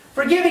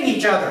 forgiving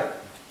each other.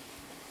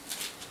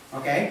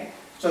 Okay,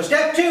 so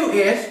step 2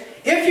 is,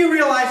 If you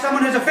realize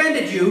someone has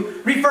offended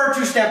you, refer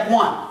to step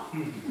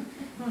 1.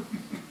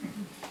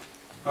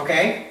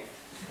 Okay?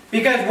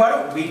 Because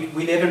what we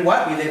live in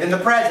what? We live in the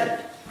present.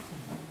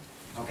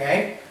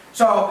 Okay?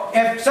 So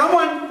if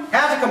someone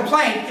has a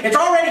complaint, it's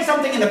already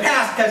something in the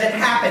past because it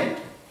happened.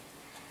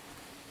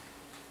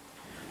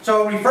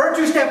 So refer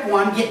to step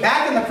 1, get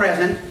back in the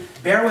present,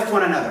 bear with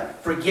one another,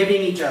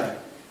 forgiving each other.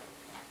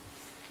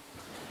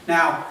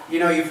 Now,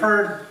 you've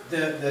heard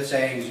the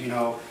sayings,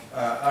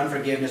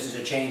 unforgiveness is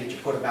a chain that you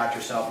put about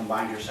yourself and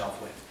bind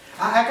yourself with.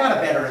 I got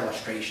a better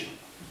illustration.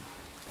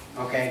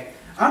 Okay?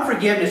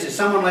 Unforgiveness is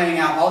someone laying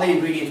out all the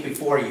ingredients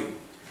before you,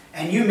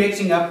 and you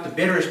mixing up the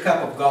bitterest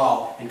cup of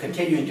gall and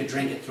continuing to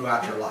drink it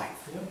throughout your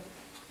life.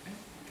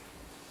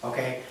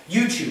 Okay?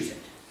 You choose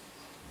it.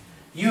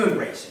 You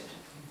embrace it.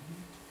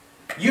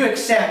 You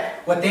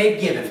accept what they've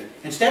given.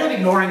 Instead of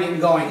ignoring it and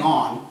going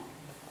on,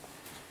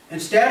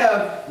 instead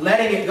of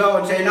letting it go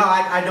and saying, no,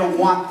 I don't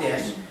want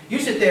this, you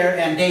sit there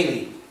and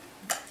daily,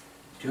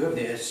 2 of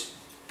this,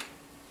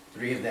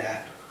 3 of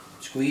that,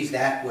 squeeze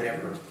that,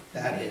 whatever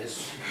that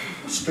is,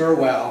 stir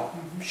well,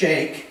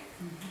 shake.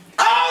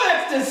 Oh,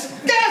 that's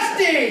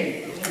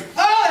disgusting!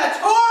 Oh, that's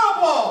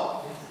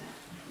horrible!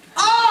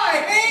 Oh, I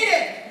hate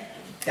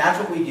it! That's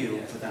what we do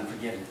with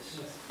unforgiveness.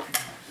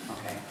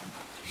 Okay?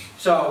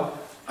 So,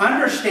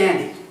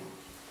 understanding,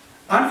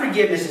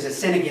 unforgiveness is a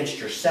sin against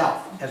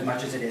yourself as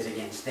much as it is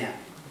against them.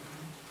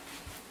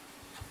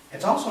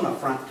 It's also an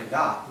affront to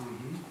God.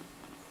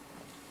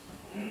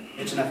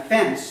 It's an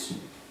offense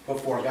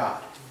before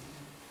God.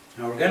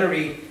 Now we're going to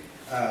read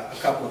a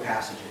couple of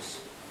passages.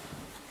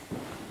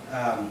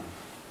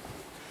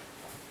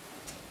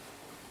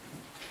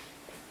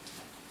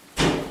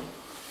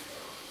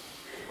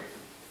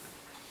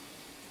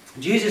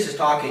 Jesus is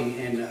talking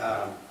in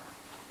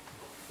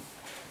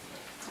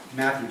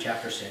Matthew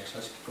chapter 6.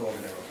 Let's go over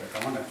there real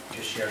quick. I want to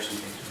just share some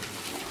things with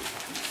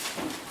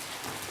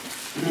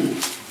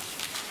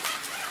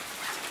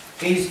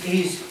you.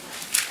 He's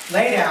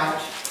laid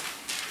out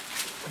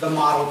the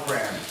model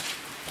prayer.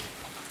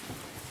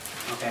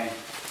 Okay?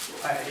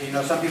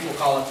 Some people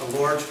call it the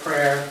Lord's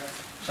Prayer.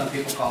 Some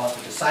people call it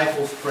the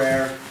disciples'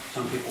 prayer.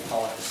 Some people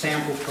call it the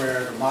sample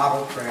prayer, the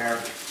model prayer.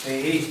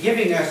 He's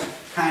giving us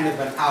kind of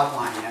an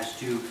outline as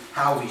to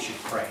how we should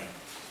pray.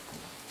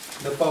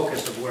 The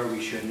focus of where we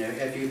should. And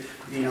if you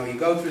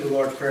go through the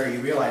Lord's Prayer, you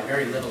realize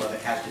very little of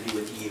it has to do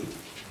with you.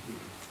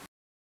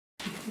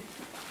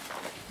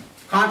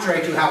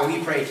 Contrary to how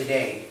we pray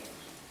today,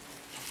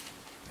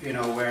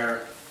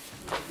 where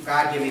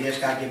God give me this,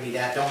 God give me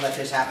that, don't let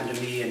this happen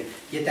to me, and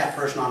get that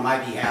person on my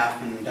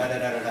behalf, and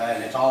da-da-da-da-da,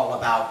 and it's all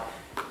about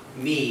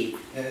me.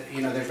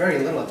 There's very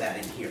little of that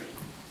in here.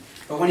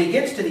 But when he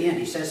gets to the end,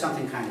 he says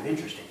something kind of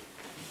interesting.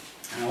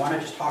 And I want to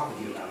just talk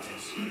with you about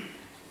this.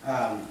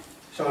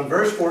 So in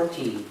verse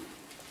 14,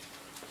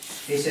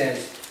 he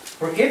says,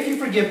 "For if you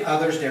forgive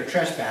others their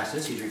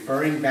trespasses," he's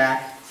referring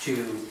back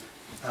to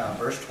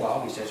verse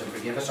 12. He says, "And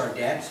forgive us our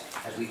debts,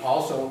 as we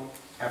also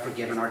have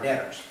forgiven our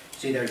debtors."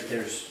 See,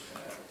 there's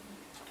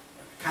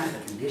kind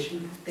of a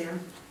condition there.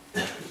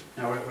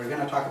 Now, we're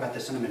going to talk about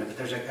this in a minute, but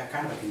there's a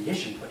kind of a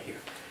condition put here.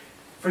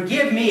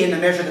 Forgive me in the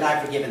measure that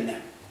I've forgiven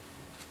them.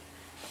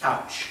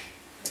 Ouch.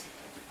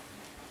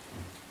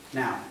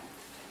 Now,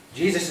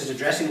 Jesus is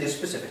addressing this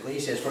specifically. He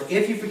says, "For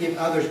if you forgive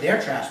others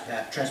their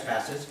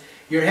trespasses,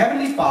 your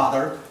heavenly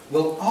Father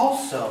will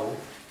also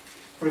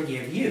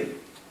forgive you.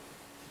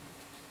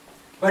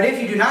 But if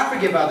you do not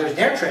forgive others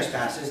their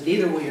trespasses,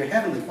 neither will your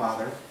heavenly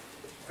Father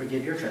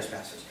forgive your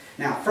trespasses."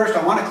 Now, first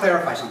I want to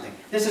clarify something.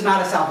 This is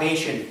not a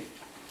salvation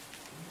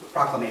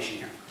proclamation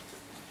here.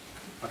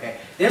 Okay?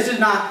 This is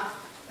not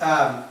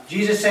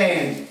Jesus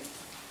saying,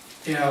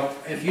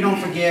 if you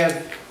don't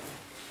forgive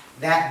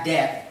that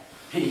debt,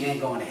 you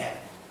ain't going to heaven.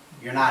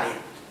 You're not in.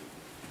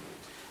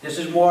 This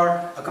is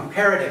more a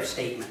comparative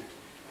statement.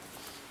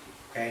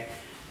 Okay?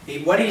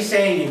 What he's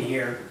saying in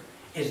here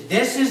is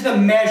this is the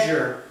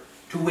measure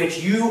to which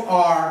you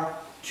are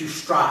to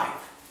strive.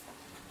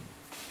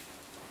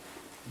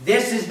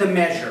 This is the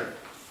measure.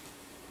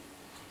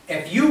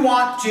 If you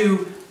want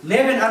to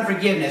live in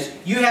unforgiveness,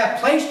 you have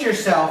placed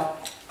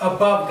yourself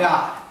above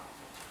God.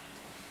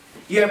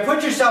 You have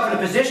put yourself in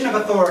a position of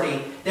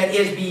authority that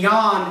is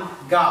beyond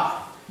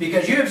God.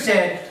 Because you have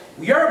said,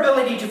 your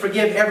ability to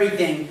forgive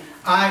everything,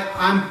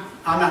 I'm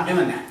not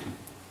doing that.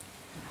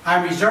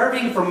 I'm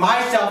reserving for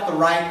myself the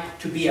right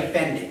to be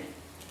offended.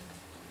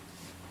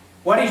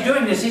 What he's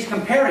doing is he's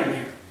comparing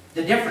here,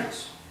 the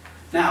difference.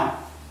 Now,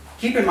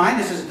 keep in mind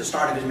this is at the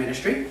start of his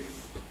ministry.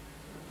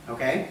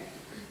 Okay?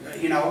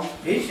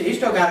 He's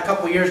still got a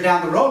couple years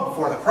down the road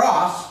before the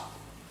cross.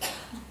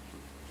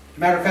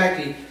 Matter of fact,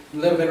 a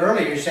little bit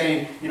earlier he's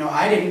saying,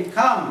 I didn't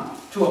come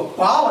to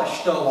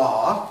abolish the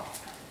law.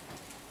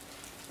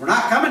 We're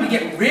not coming to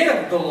get rid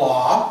of the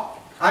law.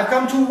 I've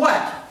come to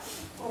what?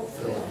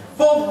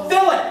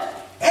 Fulfill it.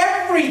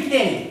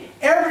 Everything,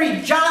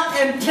 every jot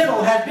and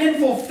tittle has been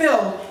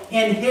fulfilled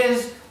in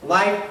his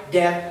life,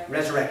 death,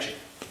 resurrection.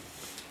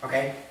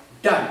 Okay?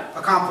 Done.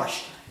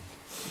 Accomplished.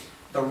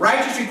 The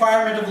righteous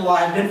requirement of the law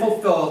has been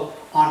fulfilled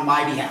on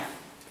my behalf.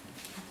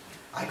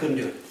 I couldn't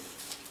do it.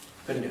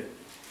 Couldn't do it.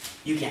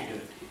 You can't do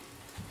it.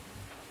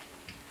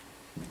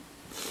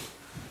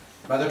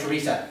 Mother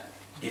Teresa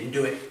didn't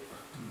do it.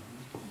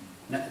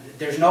 No,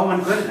 there's no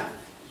one good enough.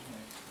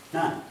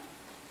 None.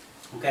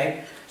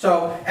 Okay?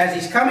 So, as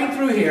he's coming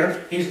through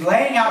here, he's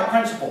laying out a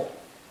principle.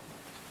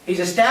 He's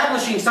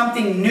establishing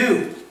something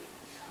new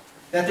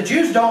that the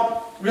Jews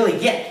don't really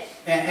get.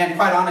 And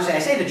quite honestly, I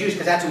say the Jews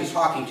because that's who he's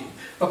talking to.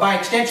 But by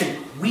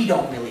extension, we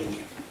don't really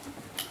get.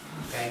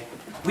 Okay?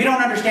 We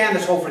don't understand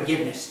this whole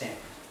forgiveness thing.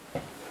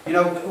 You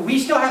know, we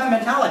still have the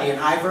mentality, an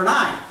eye for an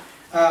eye.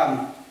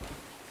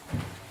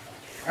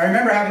 I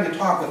remember having a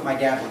talk with my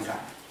dad one time.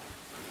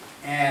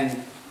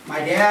 And my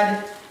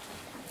dad,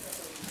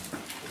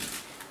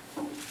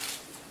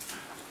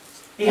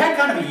 he had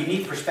kind of a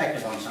unique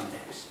perspective on some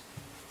things.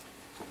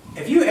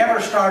 If you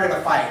ever started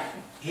a fight,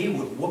 he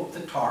would whoop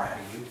the tar out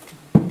of you.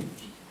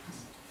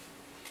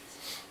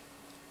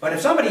 But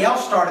if somebody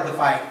else started the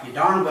fight, you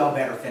darn well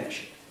better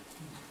finish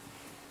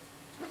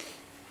it.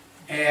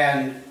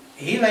 And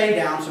he laid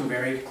down some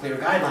very clear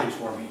guidelines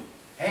for me.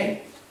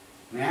 Hey,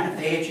 man, if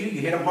they hit you,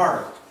 you hit them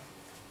harder.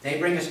 They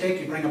bring a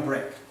stick, you bring a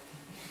brick.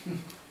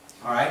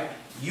 All right?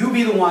 You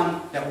be the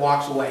one that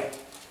walks away.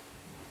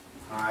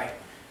 All right?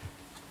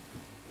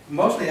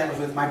 Mostly that was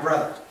with my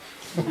brother.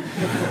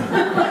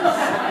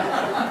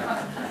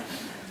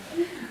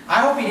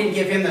 I hope he didn't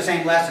give him the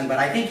same lesson, but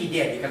I think he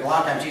did, because a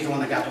lot of times he's the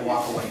one that got to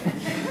walk away.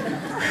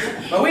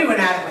 But we went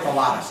at it with a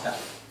lot of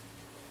stuff.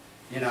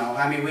 You know,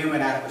 I mean, we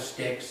went at it with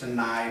sticks and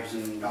knives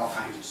and all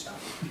kinds of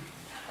stuff.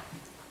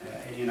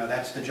 You know,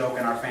 that's the joke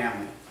in our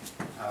family.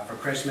 For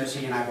Christmas,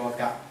 he and I both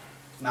got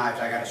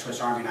knives. I got a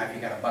Swiss Army knife, he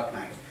got a buck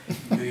knife.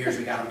 New Year's,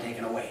 we got them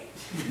taken away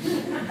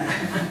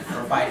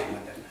for fighting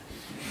with them.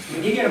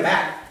 We did get them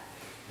back.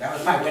 That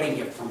was my wedding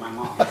gift from my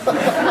mom. I'm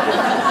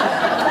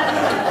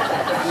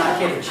not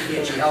kidding, she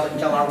did. She held it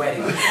until our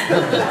wedding. She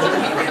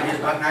gave him his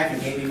buck knife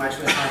and gave me my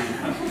Swiss Army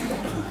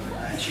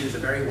knife. She was a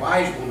very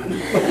wise woman.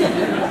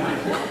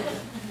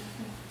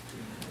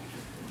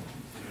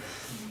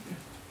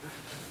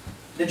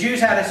 The Jews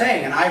had a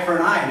saying, an eye for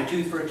an eye and a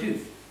tooth for a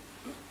tooth.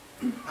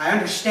 I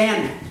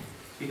understand that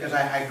because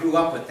I grew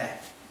up with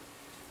that.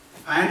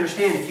 I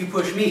understand if you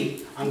push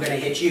me, I'm going to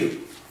hit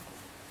you.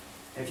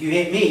 If you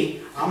hit me,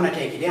 I'm going to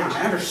take you down.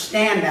 I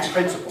understand that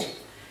principle.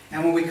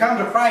 And when we come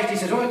to Christ, he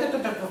says, oh,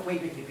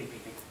 wait.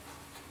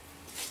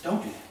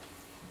 Don't do that.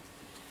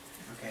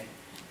 Okay?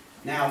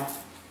 Now,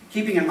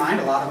 keeping in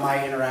mind, a lot of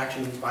my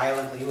interaction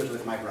violently was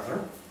with my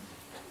brother,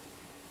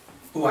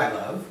 who I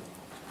love.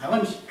 I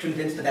wasn't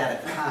convinced of that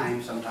at the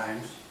time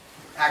sometimes.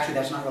 Actually,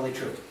 that's not really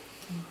true.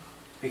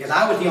 Because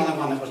I was the only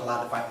one that was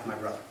allowed to fight with my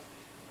brother.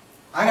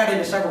 I got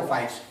into several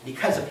fights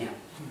because of him.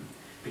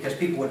 Because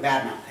people would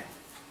badmouth him.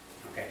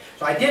 Okay?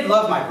 So I did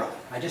love my brother.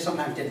 I just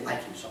sometimes didn't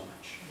like him so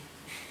much.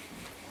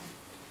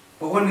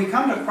 But when we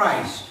come to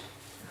Christ,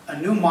 a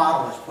new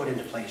model is put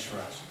into place for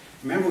us.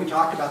 Remember we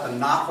talked about the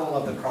knothole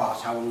of the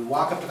cross. How when we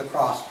walk up to the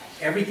cross,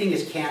 everything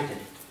is canted.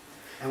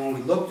 And when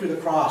we look through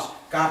the cross,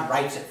 God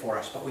writes it for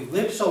us. But we've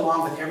lived so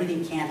long with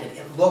everything canted,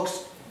 it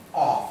looks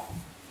off.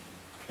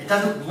 It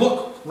doesn't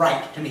look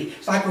right to me.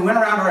 It's like we went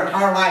around our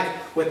entire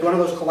life with one of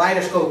those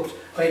kaleidoscopes,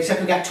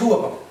 except we got two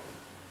of them.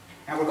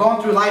 And we're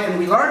going through life and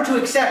we learn to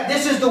accept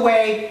this is the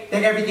way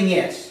that everything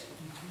is.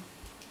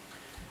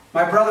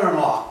 My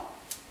brother-in-law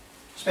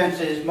spent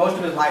most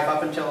of his life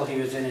up until he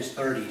was in his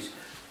 30s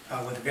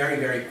with very,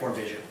 very poor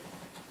vision.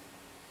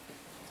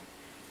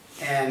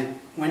 And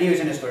when he was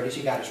in his 30s,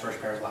 he got his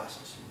first pair of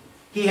glasses.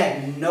 He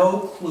had no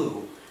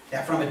clue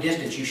that from a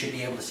distance you should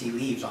be able to see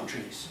leaves on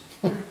trees.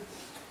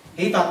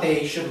 He thought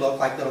they should look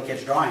like little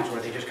kids' drawings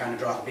where they just kind of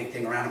draw a big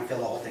thing around and fill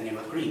the whole thing in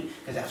with green,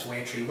 because that's the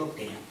way a tree looked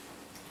to him.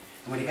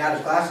 And when he got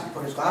his glasses, he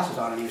put his glasses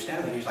on and he was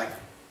standing there and he was like,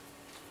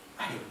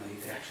 I didn't know you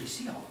could actually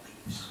see all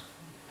the leaves.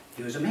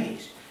 He was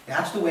amazed.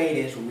 That's the way it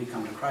is when we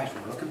come to Christ.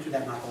 When we're looking through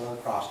that knuckle of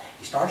the cross,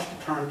 he starts to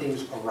turn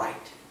things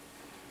aright.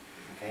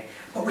 Okay?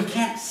 But we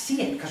can't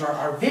see it because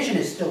our vision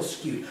is still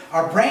skewed.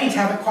 Our brains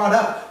haven't caught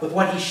up with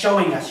what he's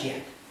showing us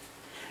yet.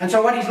 And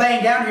so what he's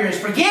laying down here is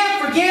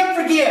forgive, forgive,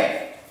 forgive.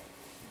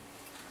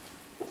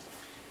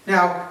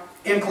 Now,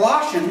 in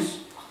Colossians,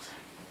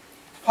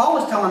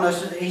 Paul is telling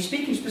us, he's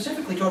speaking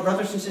specifically to our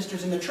brothers and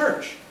sisters in the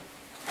church.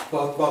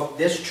 Both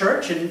this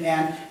church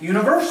and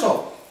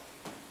universal.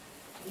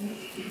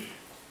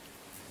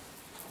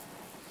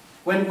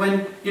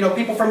 When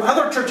people from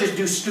other churches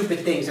do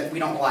stupid things that we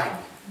don't like.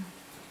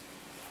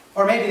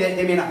 Or maybe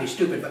they may not be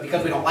stupid, but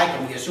because we don't like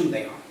them, we assume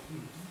they are.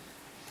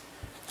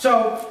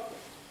 So,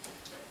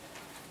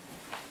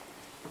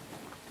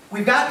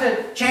 we've got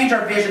to change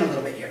our vision a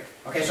little bit here.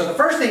 Okay, so the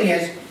first thing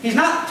is, he's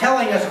not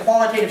telling us a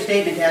qualitative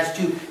statement as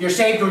to you're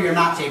saved or you're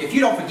not saved. If you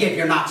don't forgive,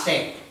 you're not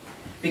saved.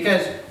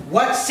 Because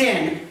what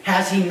sin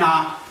has he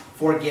not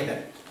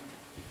forgiven?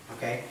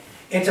 Okay?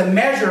 It's a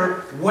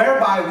measure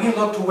whereby we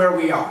look to where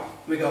we are.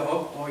 We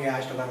go, oh yeah,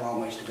 I still got a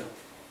long ways to go.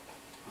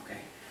 Okay?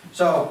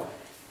 So,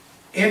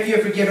 if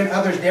you've forgiven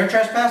others their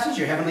trespasses,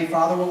 your Heavenly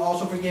Father will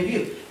also forgive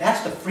you.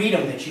 That's the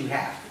freedom that you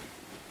have.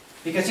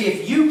 Because see,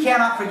 if you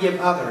cannot forgive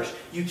others,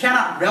 you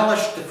cannot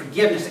relish the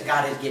forgiveness that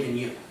God has given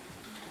you.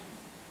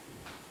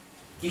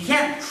 You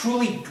can't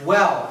truly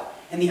dwell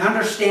in the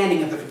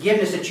understanding of the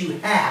forgiveness that you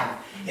have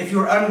if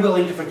you're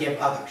unwilling to forgive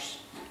others.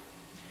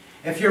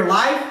 If your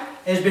life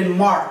has been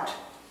marked,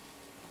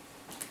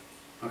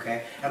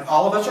 okay, and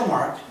all of us are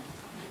marked,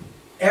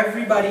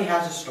 everybody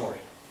has a story.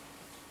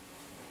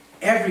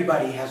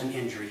 Everybody has an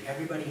injury.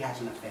 Everybody has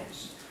an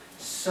offense.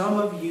 Some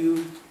of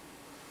you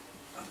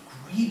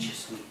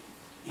egregiously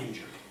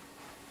injured.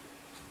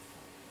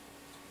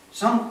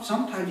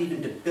 Sometimes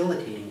even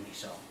debilitatingly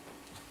so.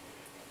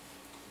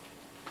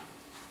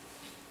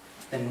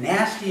 The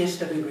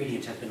nastiest of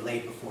ingredients has been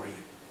laid before you.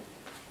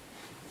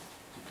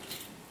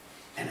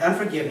 And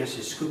unforgiveness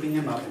is scooping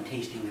them up and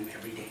tasting them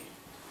every day.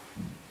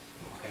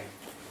 Okay?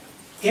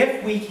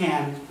 If we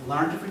can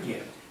learn to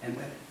forgive, and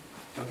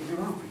don't get me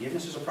wrong,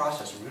 forgiveness is a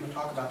process, and we're going to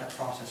talk about that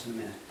process in a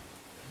minute.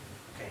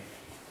 Okay?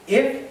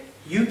 If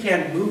you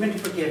can move into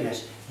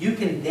forgiveness, you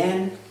can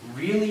then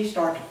really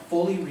start to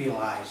fully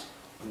realize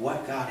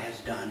what God has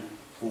done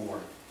for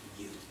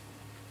you.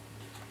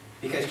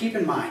 Because keep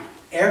in mind,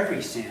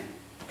 every sin,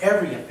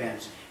 every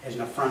offense is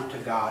an affront to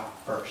God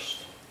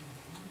first.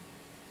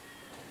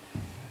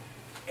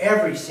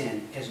 Every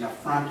sin is an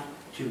affront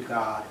to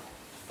God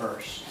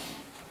first.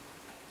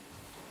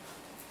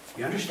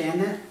 You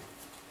understand that?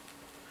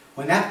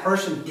 When that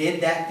person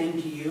did that thing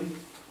to you,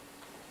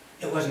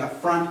 it was an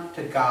affront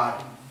to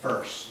God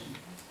first.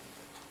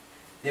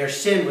 Their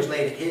sin was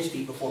laid at His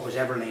feet before it was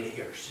ever laid at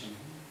yours.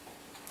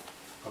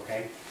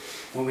 Okay?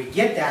 When we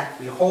get that,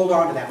 we hold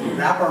on to that, we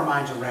wrap our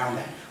minds around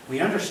that.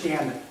 We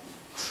understand the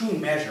true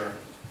measure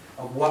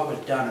of what was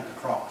done at the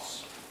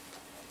cross.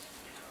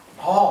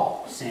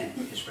 All sin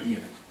is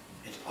forgiven.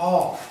 It's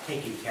all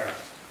taken care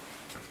of.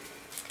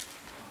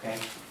 Okay?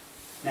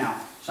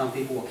 Now, some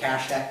people will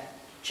cash that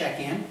check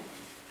in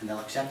and they'll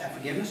accept that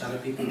forgiveness. Other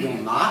people will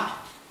not.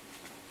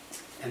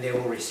 And they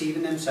will receive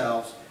in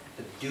themselves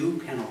the due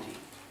penalty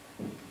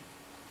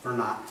for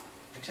not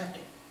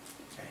accepting.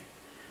 Okay?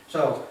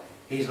 So,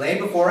 He's laid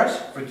before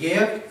us,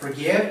 forgive,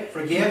 forgive,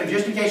 forgive. And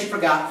just in case you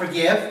forgot,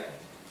 forgive.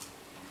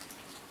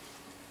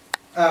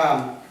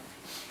 How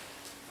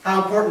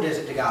important is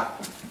it to God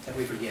that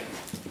we forgive?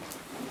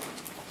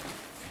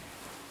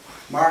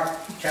 Mark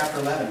chapter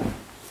 11.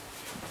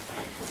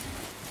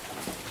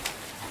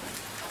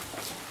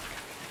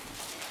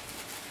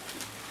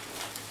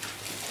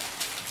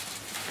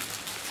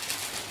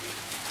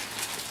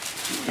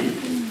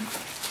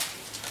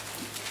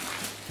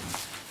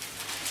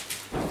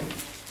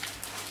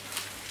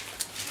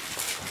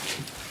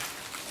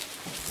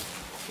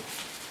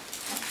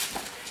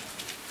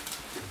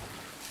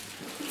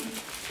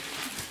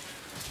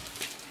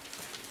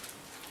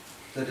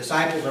 The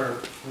disciples are,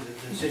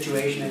 the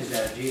situation is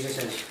that Jesus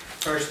has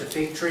cursed the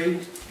fig tree,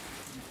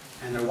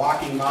 and they're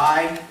walking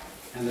by,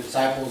 and the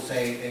disciples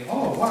say,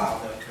 oh wow,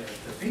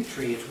 the fig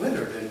tree is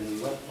withered,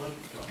 and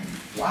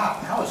wow,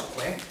 that was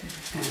quick.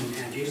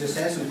 And Jesus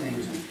says some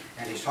things,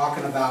 and He's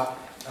talking about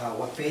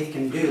what faith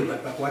can do,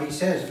 but what He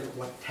says,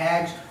 what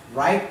tags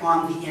right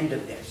on the end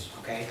of this,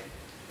 okay?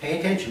 Pay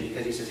attention,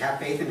 because He says, have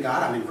faith in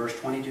God. I'm in verse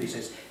 22. He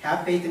says,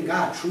 have faith in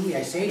God. Truly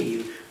I say to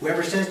you,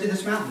 whoever says to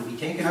this mountain, be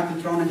taken up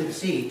and thrown into the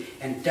sea,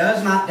 and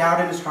does not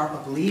doubt in his heart,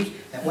 but believes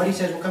that what he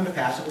says will come to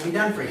pass, it will be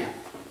done for him.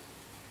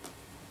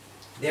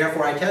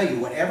 Therefore I tell you,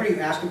 whatever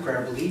you ask in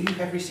prayer, believe you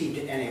have received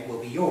it, and it will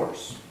be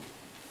yours.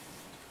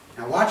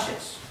 Now watch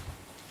this,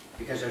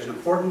 because there's an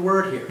important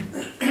word here.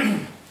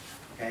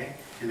 Okay?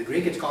 In the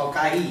Greek it's called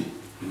kai.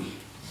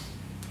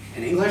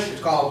 In English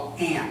it's called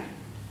and.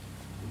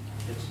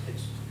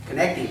 It's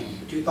connecting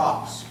the two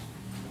thoughts.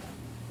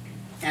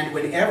 And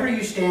whenever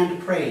you stand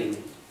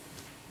praying,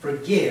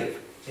 forgive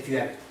if you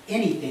have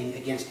anything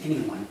against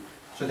anyone,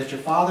 so that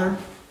your Father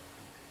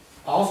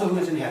also who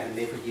is in heaven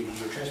may forgive you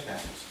your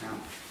trespasses. Now,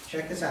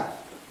 check this out.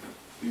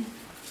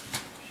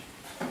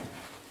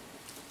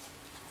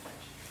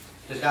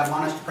 Does God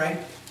want us to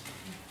pray?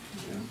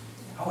 Yeah.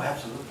 Oh,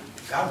 absolutely.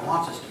 God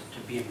wants us to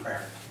be in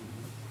prayer.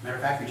 Matter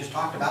of fact, we just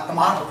talked about the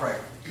model prayer.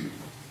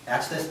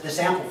 That's the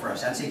sample for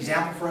us. That's the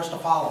example for us to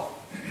follow.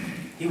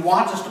 He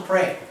wants us to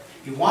pray.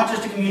 He wants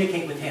us to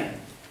communicate with Him.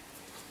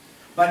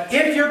 But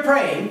if you're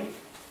praying,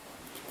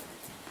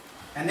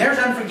 and there's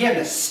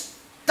unforgiveness,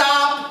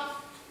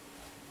 stop.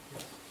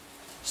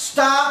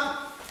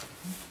 Stop.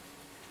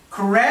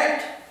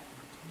 Correct.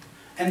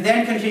 And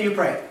then continue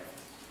praying.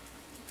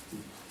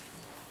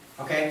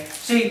 Okay?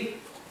 See,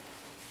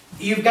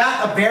 you've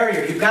got a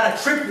barrier. You've got a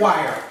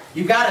tripwire.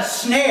 You've got a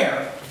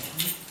snare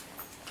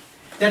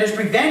that is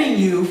preventing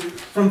you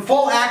from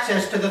full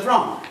access to the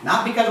throne.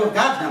 Not because of what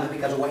God's done, but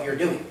because of what you're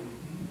doing.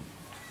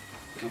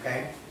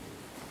 Okay?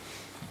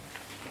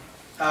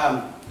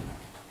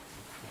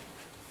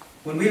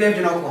 When we lived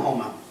in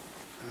Oklahoma,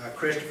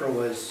 Christopher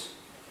was,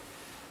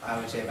 I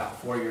would say, about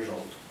 4 years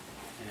old.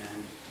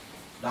 And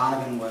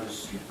Donovan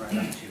was right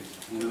up 2.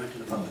 And we went to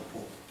the public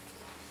pool.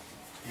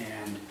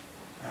 And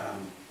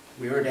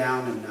we were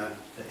down in the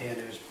end,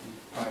 it was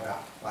probably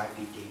about 5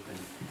 feet deep.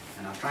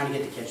 And I was trying to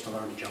get the kids to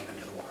learn to jump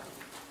into the water.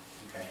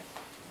 Okay?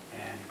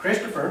 And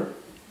Christopher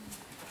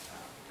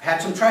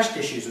had some trust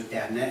issues with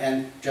Dad,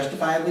 and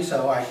justifiably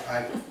so.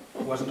 I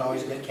wasn't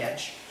always a good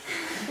catch.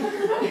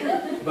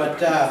 But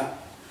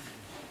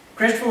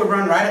Christopher would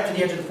run right up to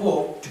the edge of the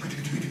pool.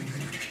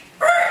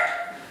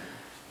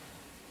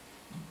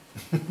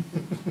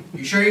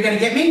 You sure you're going to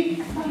get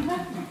me?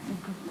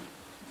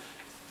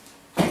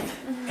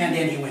 And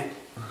then he went.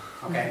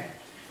 Okay?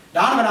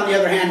 Donovan, on the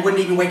other hand,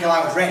 wouldn't even wait till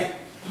I was ready.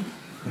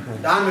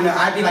 Donovan,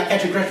 I'd be like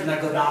catching Christopher, and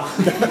I'd go,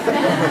 Donovan.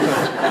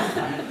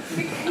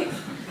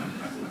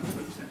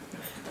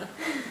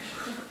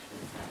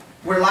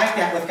 We're like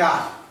that with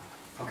God.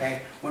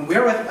 Okay? When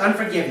we're with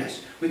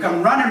unforgiveness, we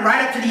come running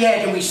right up to the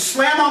edge and we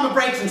slam on the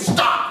brakes and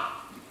stop.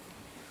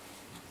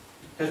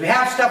 Because we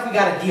have stuff we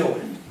got to deal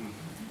with.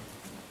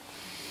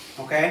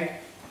 Okay?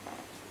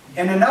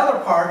 And another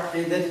part,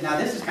 now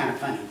this is kind of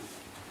funny.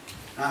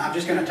 I'm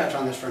just going to touch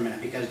on this for a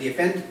minute because the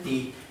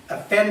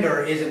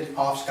offender isn't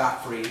off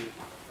scot-free.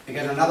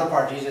 Because in another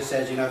part, Jesus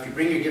says, you know, if you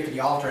bring your gift to the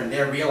altar and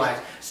there realize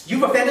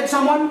you've offended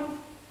someone,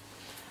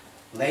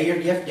 lay your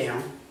gift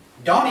down.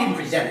 Don't even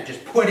present it,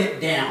 just put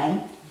it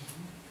down.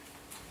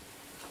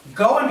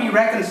 Go and be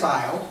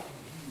reconciled.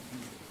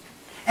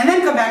 And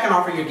then come back and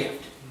offer your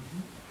gift.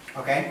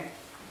 Okay?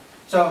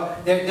 So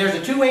there's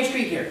a two-way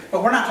street here.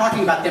 But we're not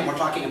talking about them, we're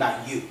talking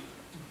about you.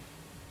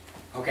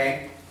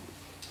 Okay?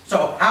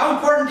 So how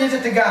important is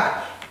it to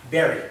God?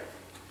 Bury it.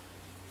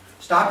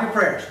 Stop your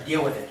prayers.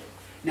 Deal with it.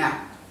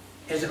 Now,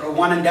 is it a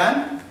one and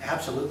done?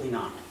 Absolutely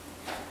not.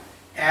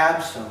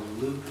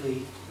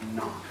 Absolutely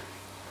not.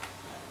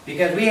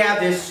 Because we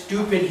have this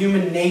stupid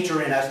human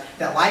nature in us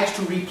that likes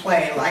to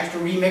replay, likes to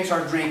remix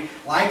our drink,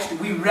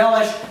 we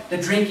relish the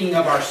drinking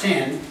of our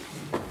sin,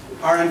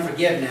 our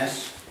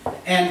unforgiveness,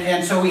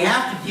 and so we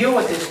have to deal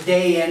with this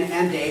day in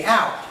and day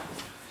out.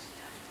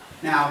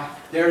 Now,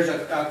 there's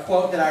a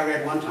quote that I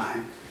read one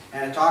time,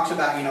 and it talks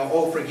about, you know,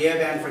 oh, forgive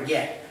and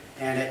forget.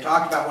 And it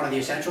talked about one of the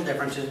essential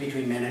differences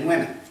between men and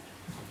women.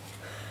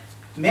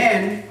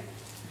 Men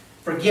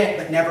forget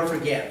but never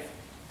forgive.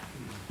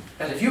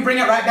 Because if you bring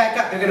it right back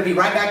up, they're going to be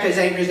right back to as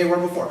angry as they were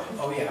before.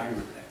 Oh yeah, I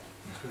remember that.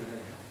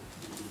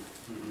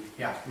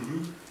 Yeah.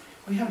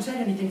 Well, you haven't said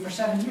anything for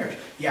 7 years.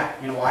 Yeah,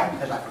 you know why?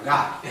 Because I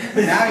forgot.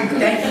 Now you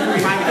thank you for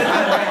reminding me.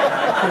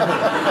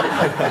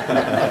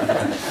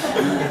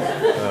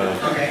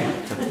 Okay.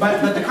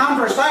 But the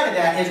converse side of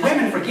that is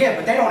women forgive,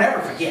 but they don't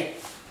ever forget.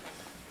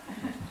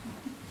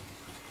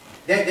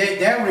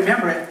 They'll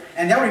remember it,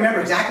 and they'll remember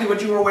exactly what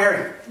you were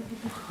wearing.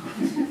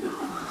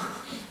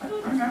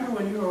 I remember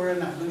when you were wearing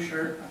that blue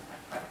shirt.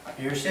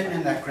 You were sitting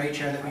in that gray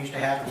chair that we used to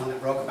have, the one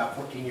that broke about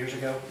 14 years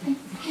ago.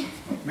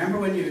 Remember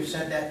when you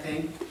said that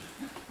thing?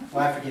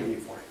 Well, I've forgiven you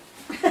for it.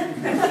 Wait a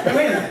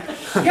minute.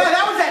 Yeah,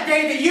 that was that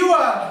day that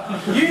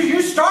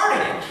you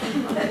started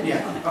it.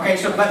 Yeah. Okay.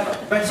 So,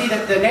 but see,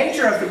 the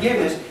nature of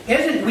forgiveness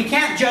isn't. We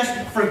can't just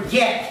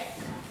forget.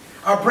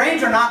 Our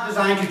brains are not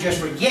designed to just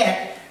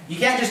forget. You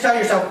can't just tell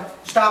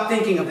yourself, stop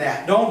thinking of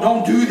that.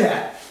 Don't do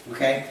that.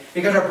 Okay?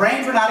 Because our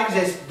brains were not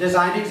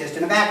designed to exist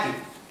in a vacuum.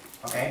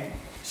 Okay?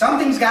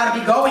 Something's got to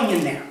be going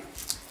in there.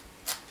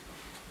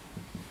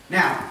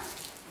 Now,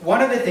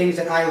 one of the things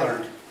that I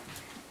learned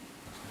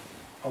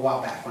a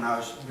while back when I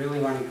was really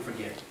learning to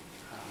forgive,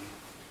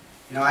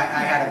 you know, I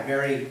had a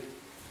very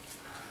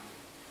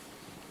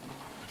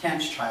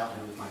tense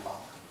childhood with my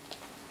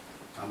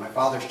father. My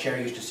father's chair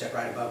used to sit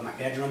right above my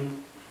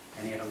bedroom,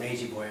 and he had a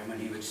lazy boy, and when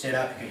he would sit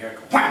up, you could hear it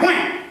go, wham,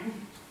 wham!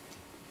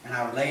 And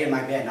I would lay in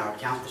my bed and I would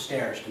count the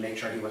stairs to make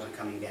sure he wasn't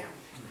coming down.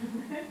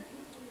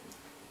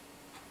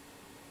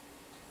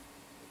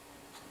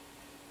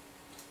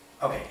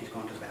 Okay, he's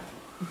going to the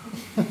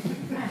bathroom.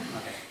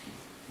 Okay.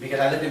 Because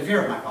I lived in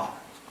fear of my father.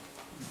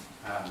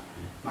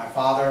 My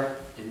father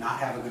did not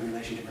have a good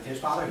relationship with his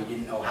father. He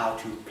didn't know how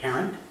to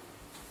parent.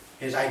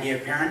 His idea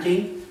of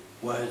parenting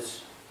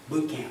was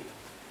boot camp.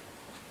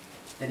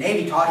 The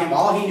Navy taught him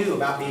all he knew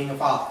about being a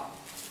father.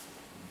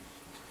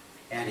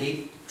 And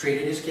he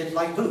treated his kids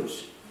like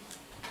boots.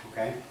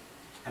 Okay?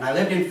 And I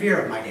lived in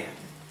fear of my dad.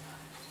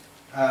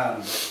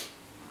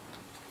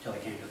 Until I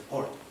came to the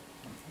Lord.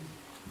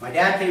 My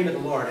dad came to the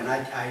Lord, and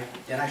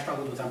then I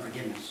struggled with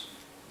unforgiveness.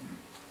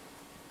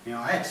 You know,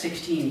 I had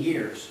 16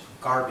 years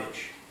of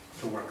garbage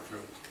to work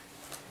through.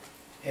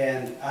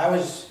 And I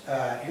was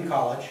in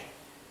college,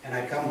 and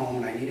I'd come home,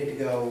 and I needed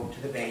to go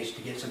to the base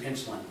to get some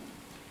insulin.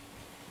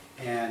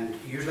 And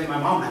usually my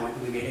mom and I went,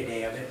 and we made a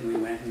day of it, and we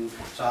went and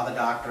saw the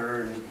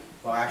doctor, and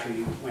well, actually,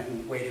 you went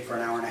and waited for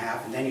an hour and a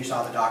half, and then you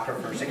saw the doctor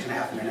for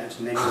 6.5 minutes,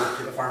 and then you went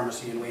to the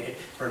pharmacy and waited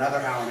for another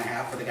hour and a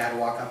half for the guy to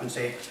walk up and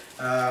say,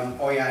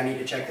 oh yeah, I need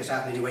to check this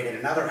out, and then you waited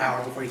another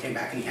hour before he came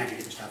back and he handed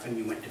you the stuff, and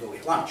you went to go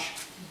get lunch.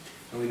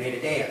 So we made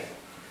a day of it.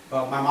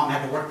 Well, my mom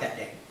had to work that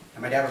day,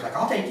 and my dad was like,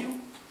 I'll take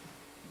you.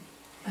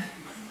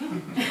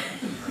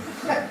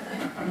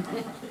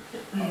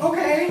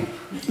 Okay.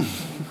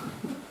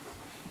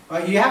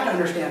 Well, you have to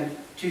understand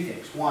two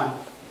things. One,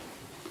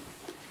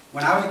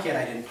 when I was a kid,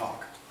 I didn't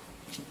talk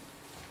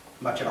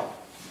much at all.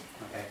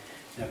 Okay?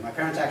 Now, my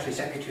parents actually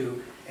sent me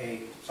to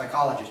a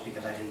psychologist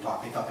because I didn't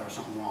talk. They thought there was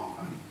something wrong.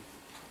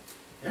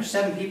 There's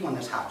 7 people in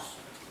this house.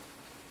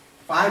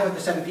 5 of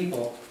the 7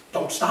 people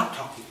don't stop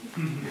talking.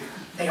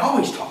 They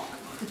always talk.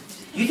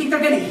 You think they're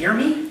going to hear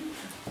me?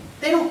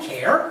 They don't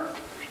care.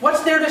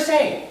 What's there to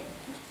say?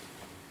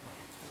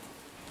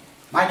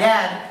 My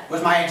dad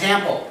was my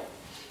example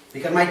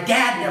because my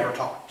dad never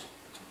talked.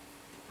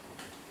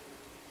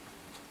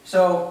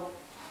 So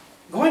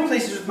going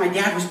places with my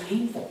dad was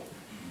painful.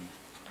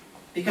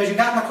 Because you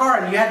got in the car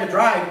and you had to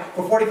drive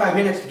for 45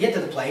 minutes to get to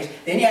the place.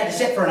 Then you had to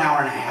sit for an hour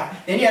and a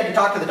half. Then you had to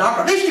talk to the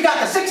doctor. At least you got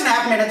the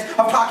 6.5 minutes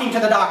of talking to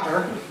the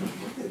doctor.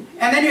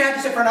 And then you had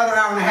to sit for another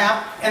hour and a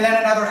half. And then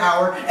another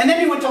hour. And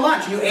then you went to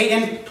lunch. You ate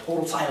in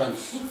total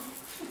silence.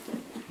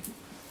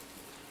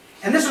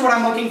 And this is what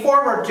I'm looking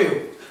forward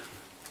to.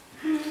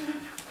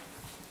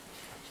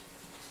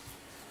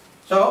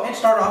 So it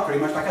started off pretty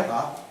much like I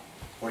thought.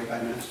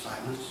 45 minutes of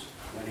silence.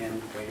 Went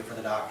in, waited for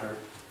the doctor.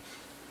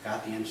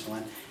 Got the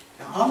insulin.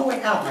 Now, on the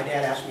way out, my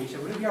dad asked me, he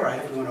said, would it be all right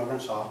if we went over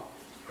and saw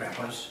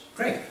Grandpa's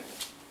grave?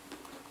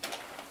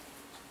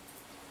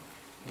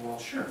 Well,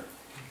 sure.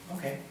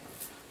 Okay.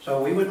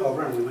 So we went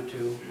over and we went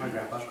to my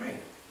grandpa's grave.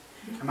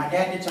 And my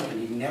dad did something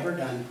he'd never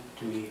done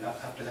to me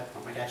up to that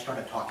point. My dad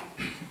started talking.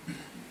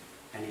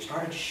 And he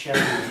started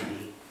sharing with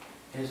me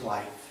his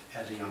life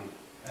as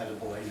a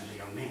boy and as a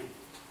young man.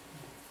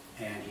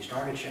 And he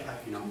started sharing, I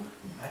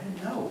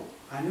didn't know.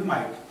 I knew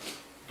my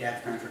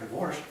dad's parents were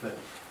divorced, but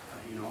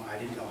I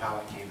didn't know how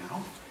it came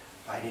out.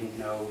 I didn't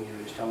know,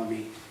 he was telling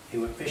me he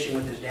went fishing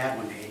with his dad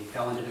one day and he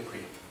fell into the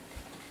creek.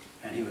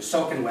 And he was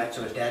soaking wet,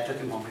 so his dad took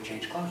him home to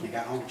change clothes. And he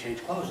got home to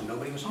change clothes and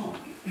nobody was home.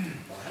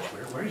 Well, that's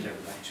weird. Where is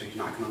everybody? So he's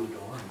knocking on the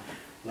door. And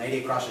a lady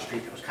across the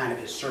street that was kind of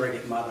his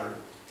surrogate mother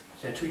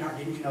said, sweetheart,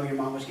 didn't you know your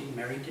mom was getting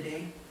married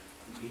today?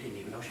 He didn't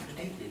even know she was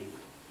dating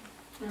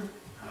anyone.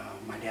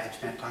 My dad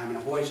spent time in a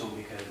boys' home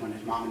because when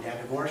his mom and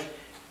dad divorced,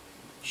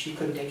 she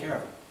couldn't take care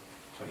of him.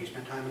 So he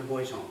spent time in a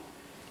boys' home.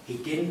 He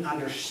didn't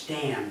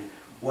understand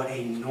what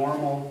a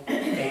normal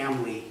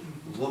family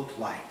looked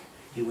like.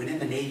 He went in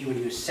the Navy when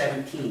he was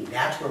 17.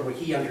 That's where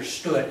he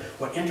understood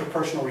what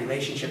interpersonal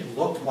relationship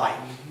looked like.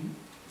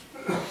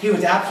 He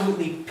was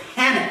absolutely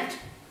panicked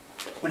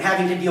when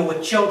having to deal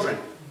with children.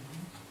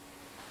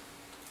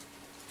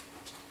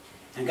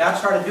 And God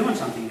started doing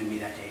something to me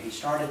that day. He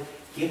started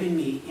giving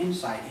me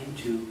insight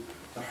into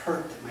the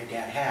hurt that my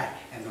dad had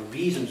and the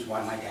reasons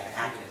why my dad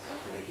acted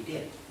the way he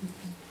did.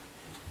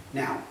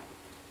 Now,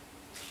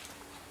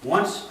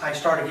 once I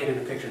started getting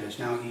a picture of this,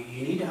 now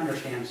you need to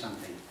understand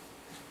something.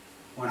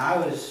 When I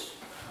was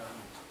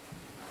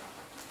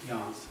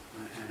young,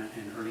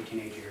 in early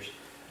teenage years,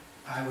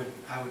 I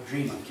would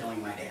dream of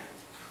killing my dad.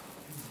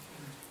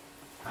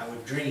 I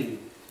would dream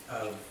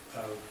of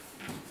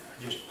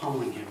just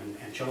pummeling him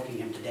and choking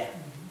him to death.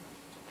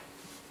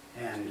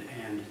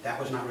 And that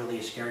was not really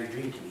a scary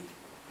dream to me.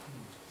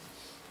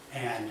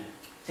 And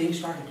things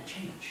started to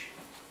change.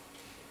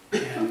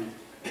 And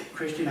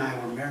Christy and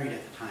I were married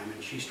at the time,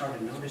 and she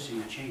started noticing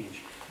a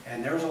change.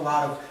 And there was a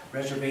lot of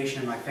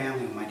reservation in my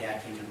family when my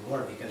dad came to the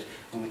Lord, because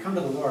when we come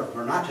to the Lord,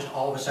 we're not just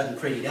all of a sudden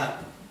prettied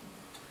up.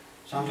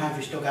 Sometimes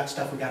we still got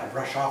stuff we got to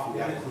brush off and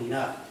we got to clean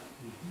up.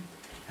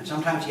 And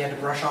sometimes he had to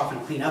brush off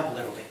and clean up a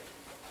little bit.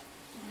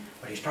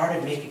 But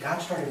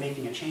God started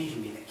making a change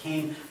in me that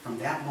came from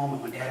that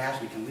moment when Dad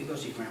asked me, can we go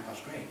see Grandpa's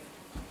grave?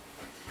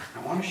 I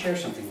want to share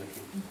something with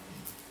you.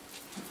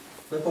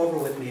 Flip over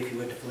with me, if you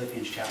would, to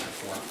Philippians chapter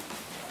 4.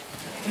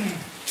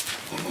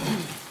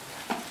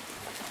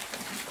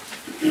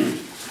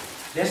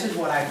 This is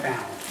what I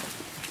found.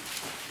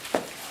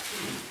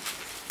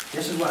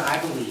 This is what I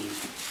believe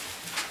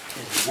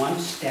is one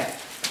step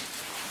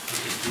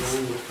into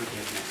dealing with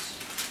forgiveness.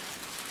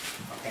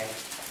 Okay?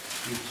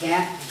 You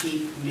can't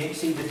keep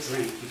mixing the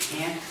drink. You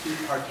can't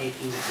keep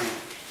partaking the drink.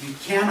 You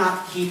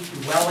cannot keep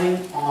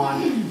dwelling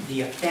on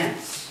the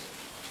offense.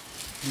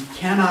 You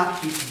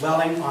cannot keep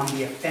dwelling on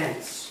the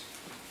offense.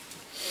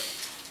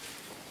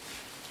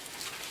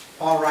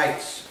 Paul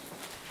writes,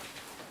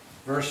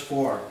 verse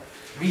 4,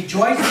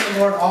 rejoice in the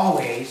Lord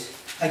always.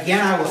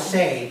 Again I will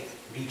say,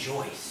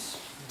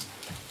 rejoice.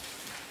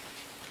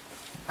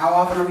 How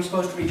often are we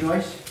supposed to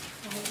rejoice?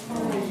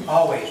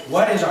 Always.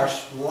 What is our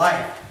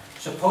life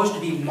supposed to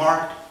be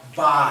marked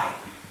by?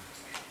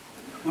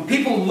 When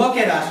people look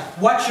at us,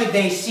 what should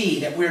they see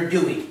that we're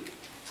doing?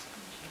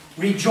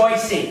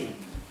 Rejoicing.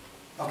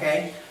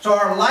 Okay? So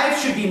our life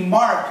should be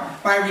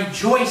marked by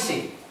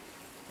rejoicing.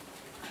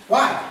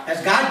 Why?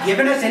 Has God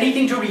given us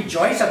anything to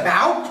rejoice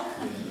about?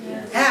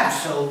 Yes.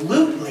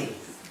 Absolutely.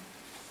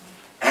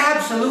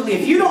 Absolutely.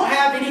 If you don't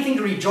have anything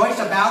to rejoice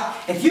about,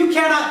 if you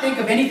cannot think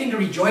of anything to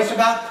rejoice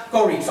about,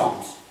 go read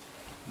Psalms.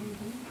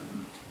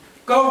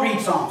 Go read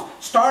Psalms.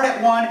 Start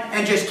at 1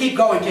 and just keep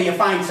going till you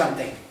find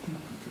something.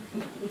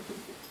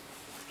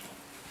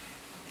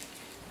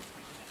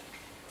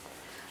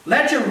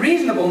 Let your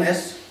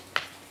reasonableness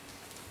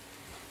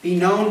be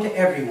known to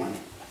everyone.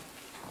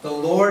 The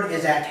Lord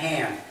is at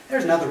hand.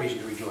 There's another reason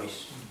to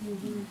rejoice.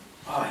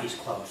 Oh, He's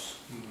close.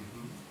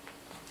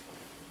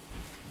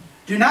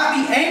 Do not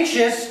be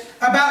anxious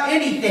about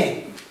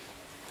anything,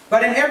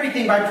 But in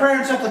everything, by prayer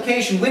and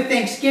supplication, with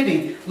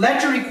thanksgiving,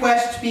 let your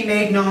requests be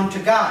made known to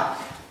God.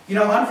 You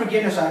know,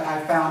 unforgiveness, I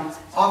found,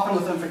 often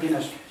with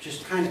unforgiveness,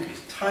 just kind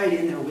of tied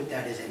in there with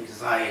that is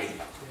anxiety.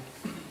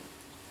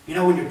 You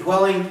know, when you're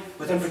dwelling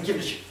with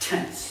unforgiveness, you're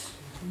tense.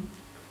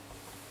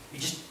 You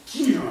just,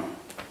 you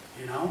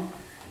know.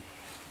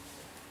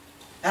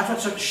 That's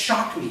what sort of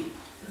shocked me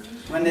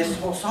when this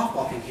whole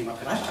softball thing came up.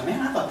 Because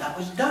I thought that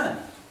was done.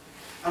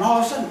 And all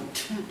of a sudden, I'm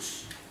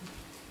tense.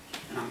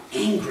 And I'm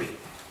angry.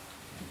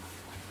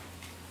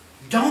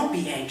 Don't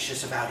be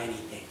anxious about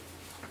anything.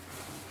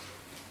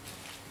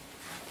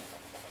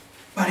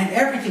 But in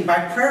everything,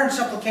 by prayer and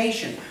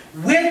supplication,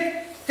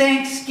 with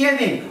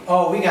thanksgiving.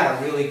 Oh, we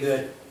got a really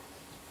good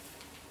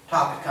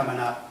topic coming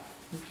up.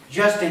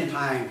 Just in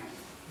time,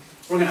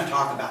 we're going to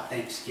talk about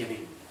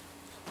Thanksgiving.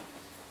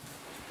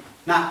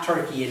 Not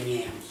turkey and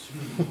yams.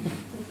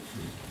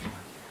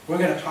 We're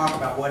going to talk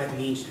about what it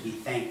means to be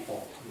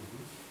thankful.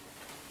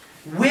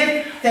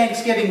 With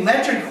thanksgiving,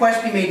 let your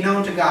request be made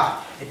known to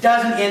God. It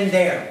doesn't end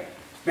there.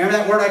 Remember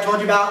that word I told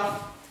you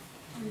about?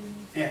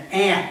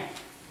 Yeah.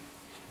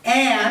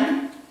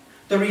 And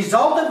the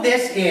result of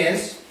this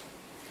is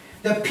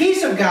the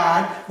peace of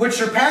God, which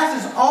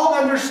surpasses all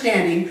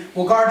understanding,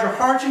 will guard your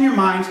hearts and your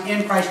minds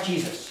in Christ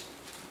Jesus.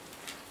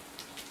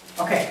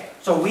 Okay,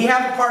 so we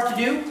have a part to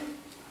do.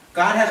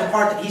 God has a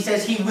part that He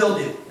says He will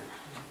do.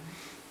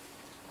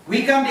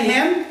 We come to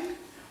Him,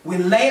 we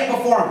lay it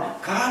before Him.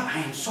 God,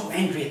 I am so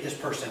angry at this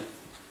person.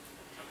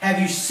 Have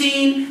you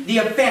seen the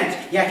offense?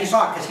 Yeah, He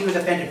saw it because He was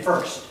offended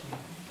first.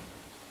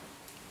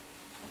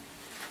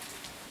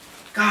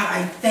 God,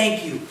 I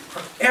thank You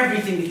for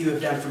everything that You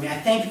have done for me. I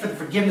thank You for the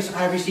forgiveness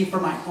I received for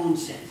my own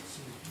sins,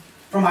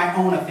 for my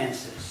own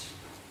offenses.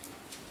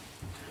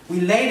 We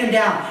lay them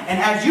down. And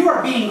as you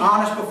are being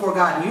honest before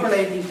God, and you are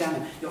laying things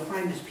down, you'll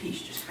find this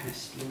peace just kind of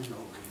stealing over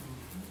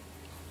you.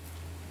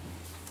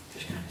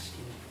 Just kind of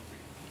stealing over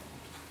you.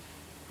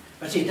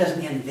 But see, it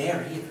doesn't end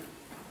there either.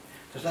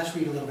 Because let's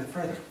read a little bit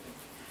further.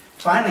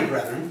 Finally,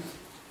 brethren,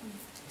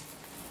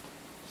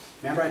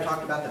 remember I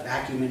talked about the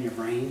vacuum in your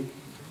brain?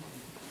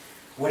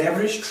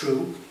 Whatever is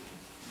true,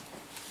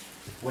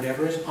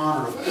 whatever is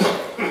honorable,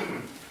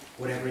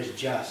 whatever is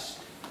just,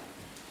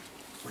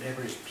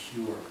 whatever is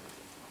pure,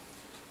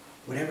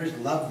 whatever is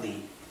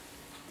lovely,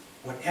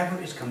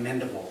 whatever is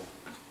commendable,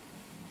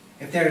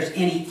 if there is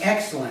any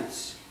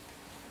excellence,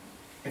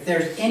 if there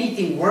is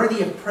anything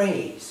worthy of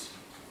praise,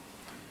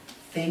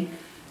 think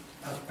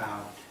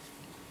about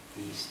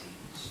these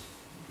things.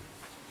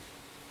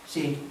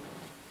 See,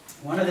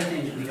 one of the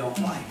things we don't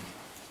like,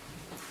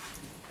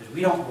 because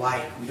we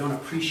don't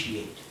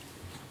appreciate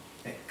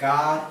that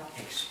God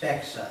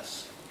expects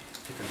us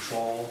to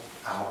control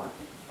our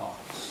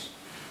thoughts.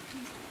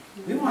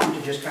 We want them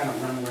to just kind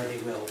of run where they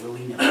will,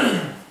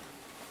 willy-nilly.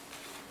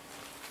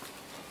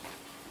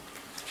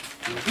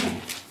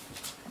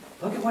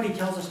 Look at what He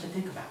tells us to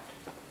think about.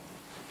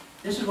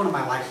 This is one of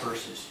my life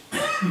verses.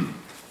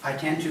 I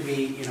tend to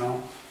be, you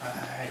know,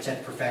 I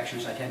said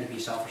perfectionist. I tend to be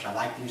selfish. I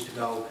like things to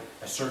go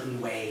a certain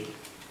way.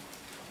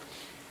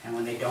 And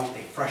when they don't,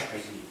 they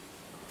frustrate me.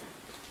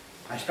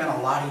 I spent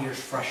a lot of years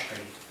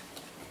frustrated.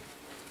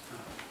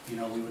 You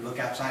know, we would look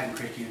outside and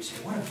Christy would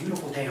say, what a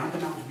beautiful day. Aren't the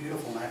mountains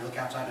beautiful? And I'd look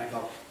outside and I'd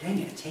go, dang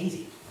it, it's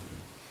hazy.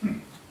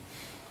 And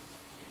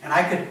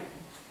I could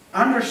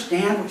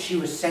understand what she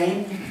was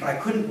saying, but I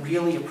couldn't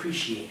really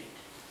appreciate it.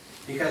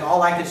 Because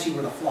all I could see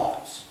were the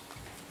flaws.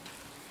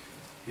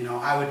 You know,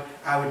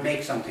 I would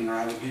make something or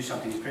I would do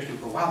something and Christy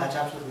would go, wow, that's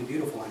absolutely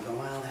beautiful. I'd go,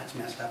 well, that's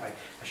messed up.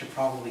 I should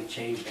probably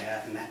change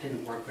that. And that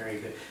didn't work very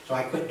good. So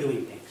I quit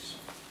doing things.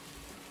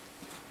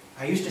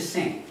 I used to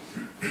sing.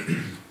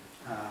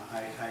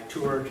 I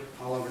toured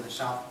all over the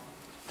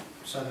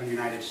southern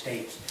United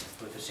States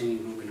with a singing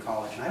group in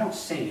college. And I don't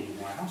sing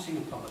anymore. I don't sing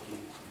in public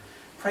anymore.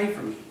 Pray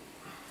for me.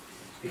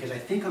 Because I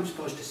think I'm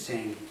supposed to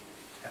sing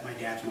at my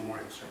dad's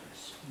memorial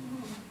service.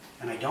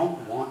 And I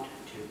don't want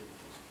to.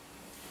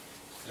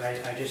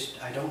 Because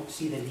I don't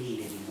see the need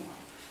anymore.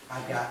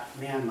 I've got,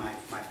 man, my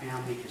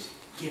family is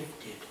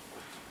gifted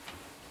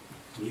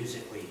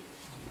musically.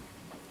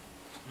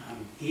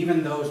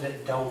 Even those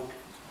that don't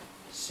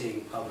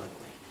sing publicly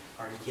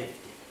are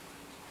gifted.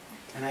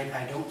 And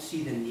I don't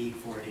see the need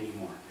for it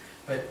anymore.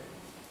 But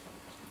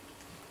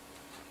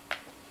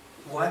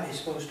what is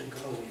supposed to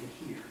go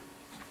in here?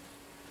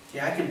 See,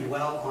 I can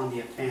dwell on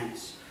the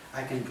offense.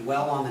 I can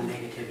dwell on the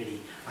negativity.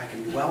 I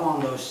can dwell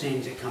on those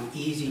things that come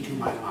easy to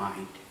my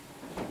mind.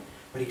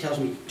 But He tells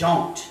me,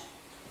 don't.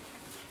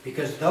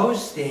 Because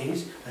those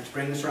things, let's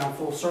bring this around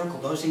full circle,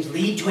 those things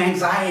lead to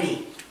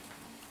anxiety.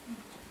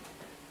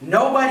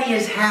 Nobody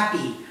is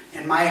happy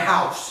in my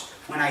house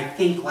when I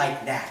think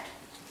like that.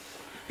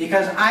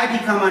 Because I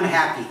become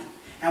unhappy.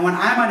 And when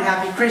I'm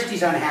unhappy,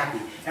 Christy's unhappy.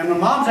 And when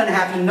Mom's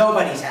unhappy,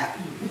 nobody's happy.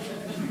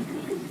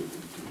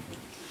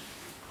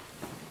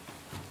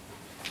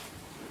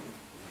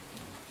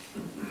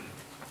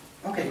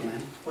 Okay,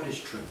 Glenn, what is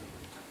true?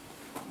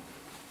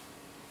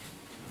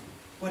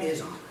 What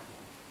is honor?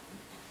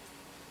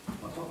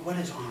 What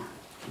is honor?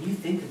 Can you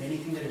think of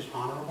anything that is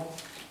honorable?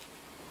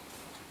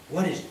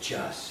 What is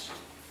just?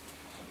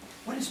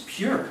 What is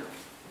pure?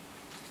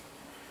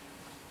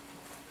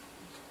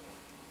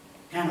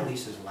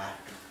 Annalisa's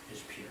laughter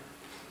is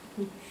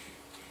pure.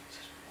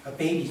 A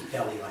baby's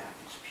belly laugh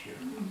is pure.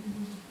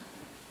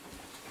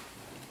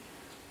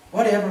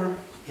 Whatever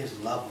is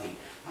lovely.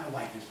 My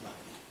wife is lovely.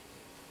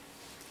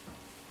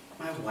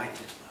 My wife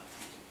is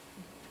lovely.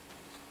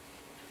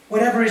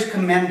 Whatever is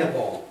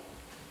commendable.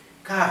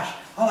 Gosh,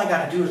 all I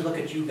got to do is look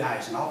at you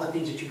guys and all the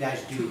things that you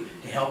guys do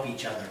to help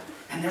each other.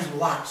 And there's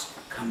lots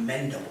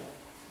commendable.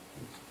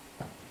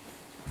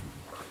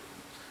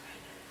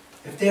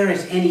 If there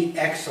is any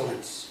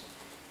excellence,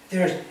 if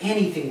there is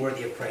anything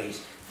worthy of praise,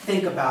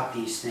 think about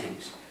these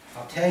things.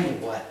 I'll tell you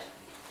what.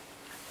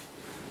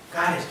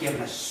 God has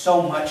given us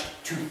so much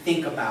to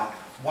think about.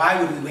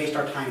 Why would we waste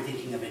our time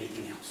thinking of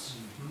anything else?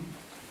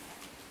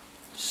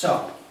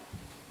 So,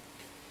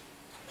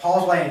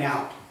 Paul's laying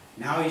out.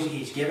 Now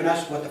he's given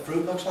us what the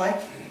fruit looks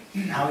like.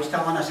 Now he's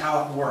telling us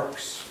how it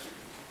works.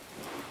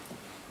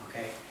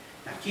 Okay?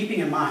 Now keeping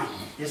in mind,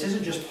 this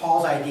isn't just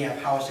Paul's idea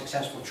of how a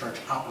successful church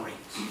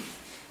operates.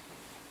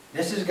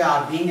 This is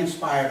God being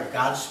inspired of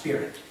God's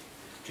Spirit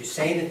to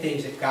say the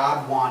things that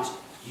God wants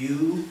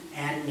you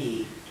and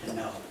me to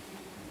know.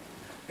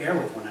 Bear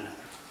with one another.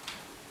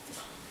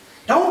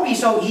 Don't be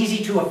so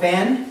easy to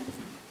offend.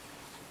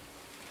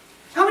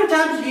 How many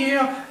times,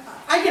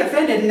 I get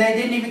offended and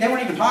they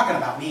weren't even talking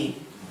about me.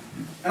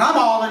 And I'm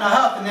all in a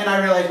huff, and then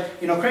I realize,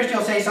 Christian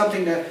will say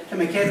something to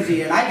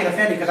Mackenzie, and I get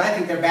offended because I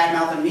think they're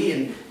bad-mouthing me,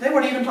 and they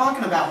weren't even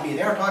talking about me.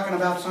 They were talking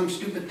about some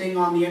stupid thing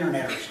on the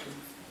internet or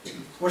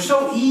something. We're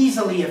so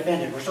easily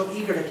offended. We're so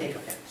eager to take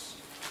offense.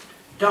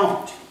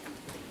 Don't.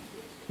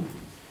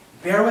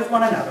 Bear with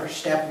one another,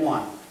 step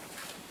 1.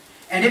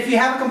 And if you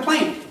have a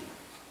complaint,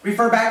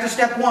 refer back to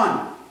step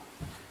 1.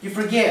 You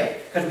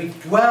forgive, because we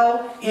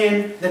dwell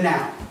in the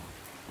now.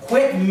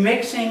 Quit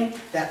mixing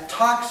that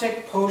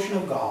toxic potion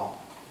of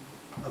gall,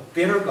 of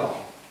bitter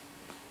gall.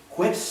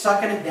 Quit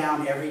sucking it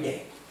down every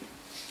day.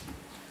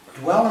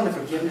 Dwell in the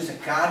forgiveness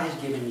that God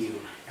has given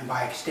you, and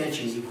by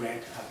extension, you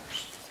grant to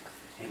others.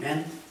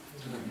 Amen?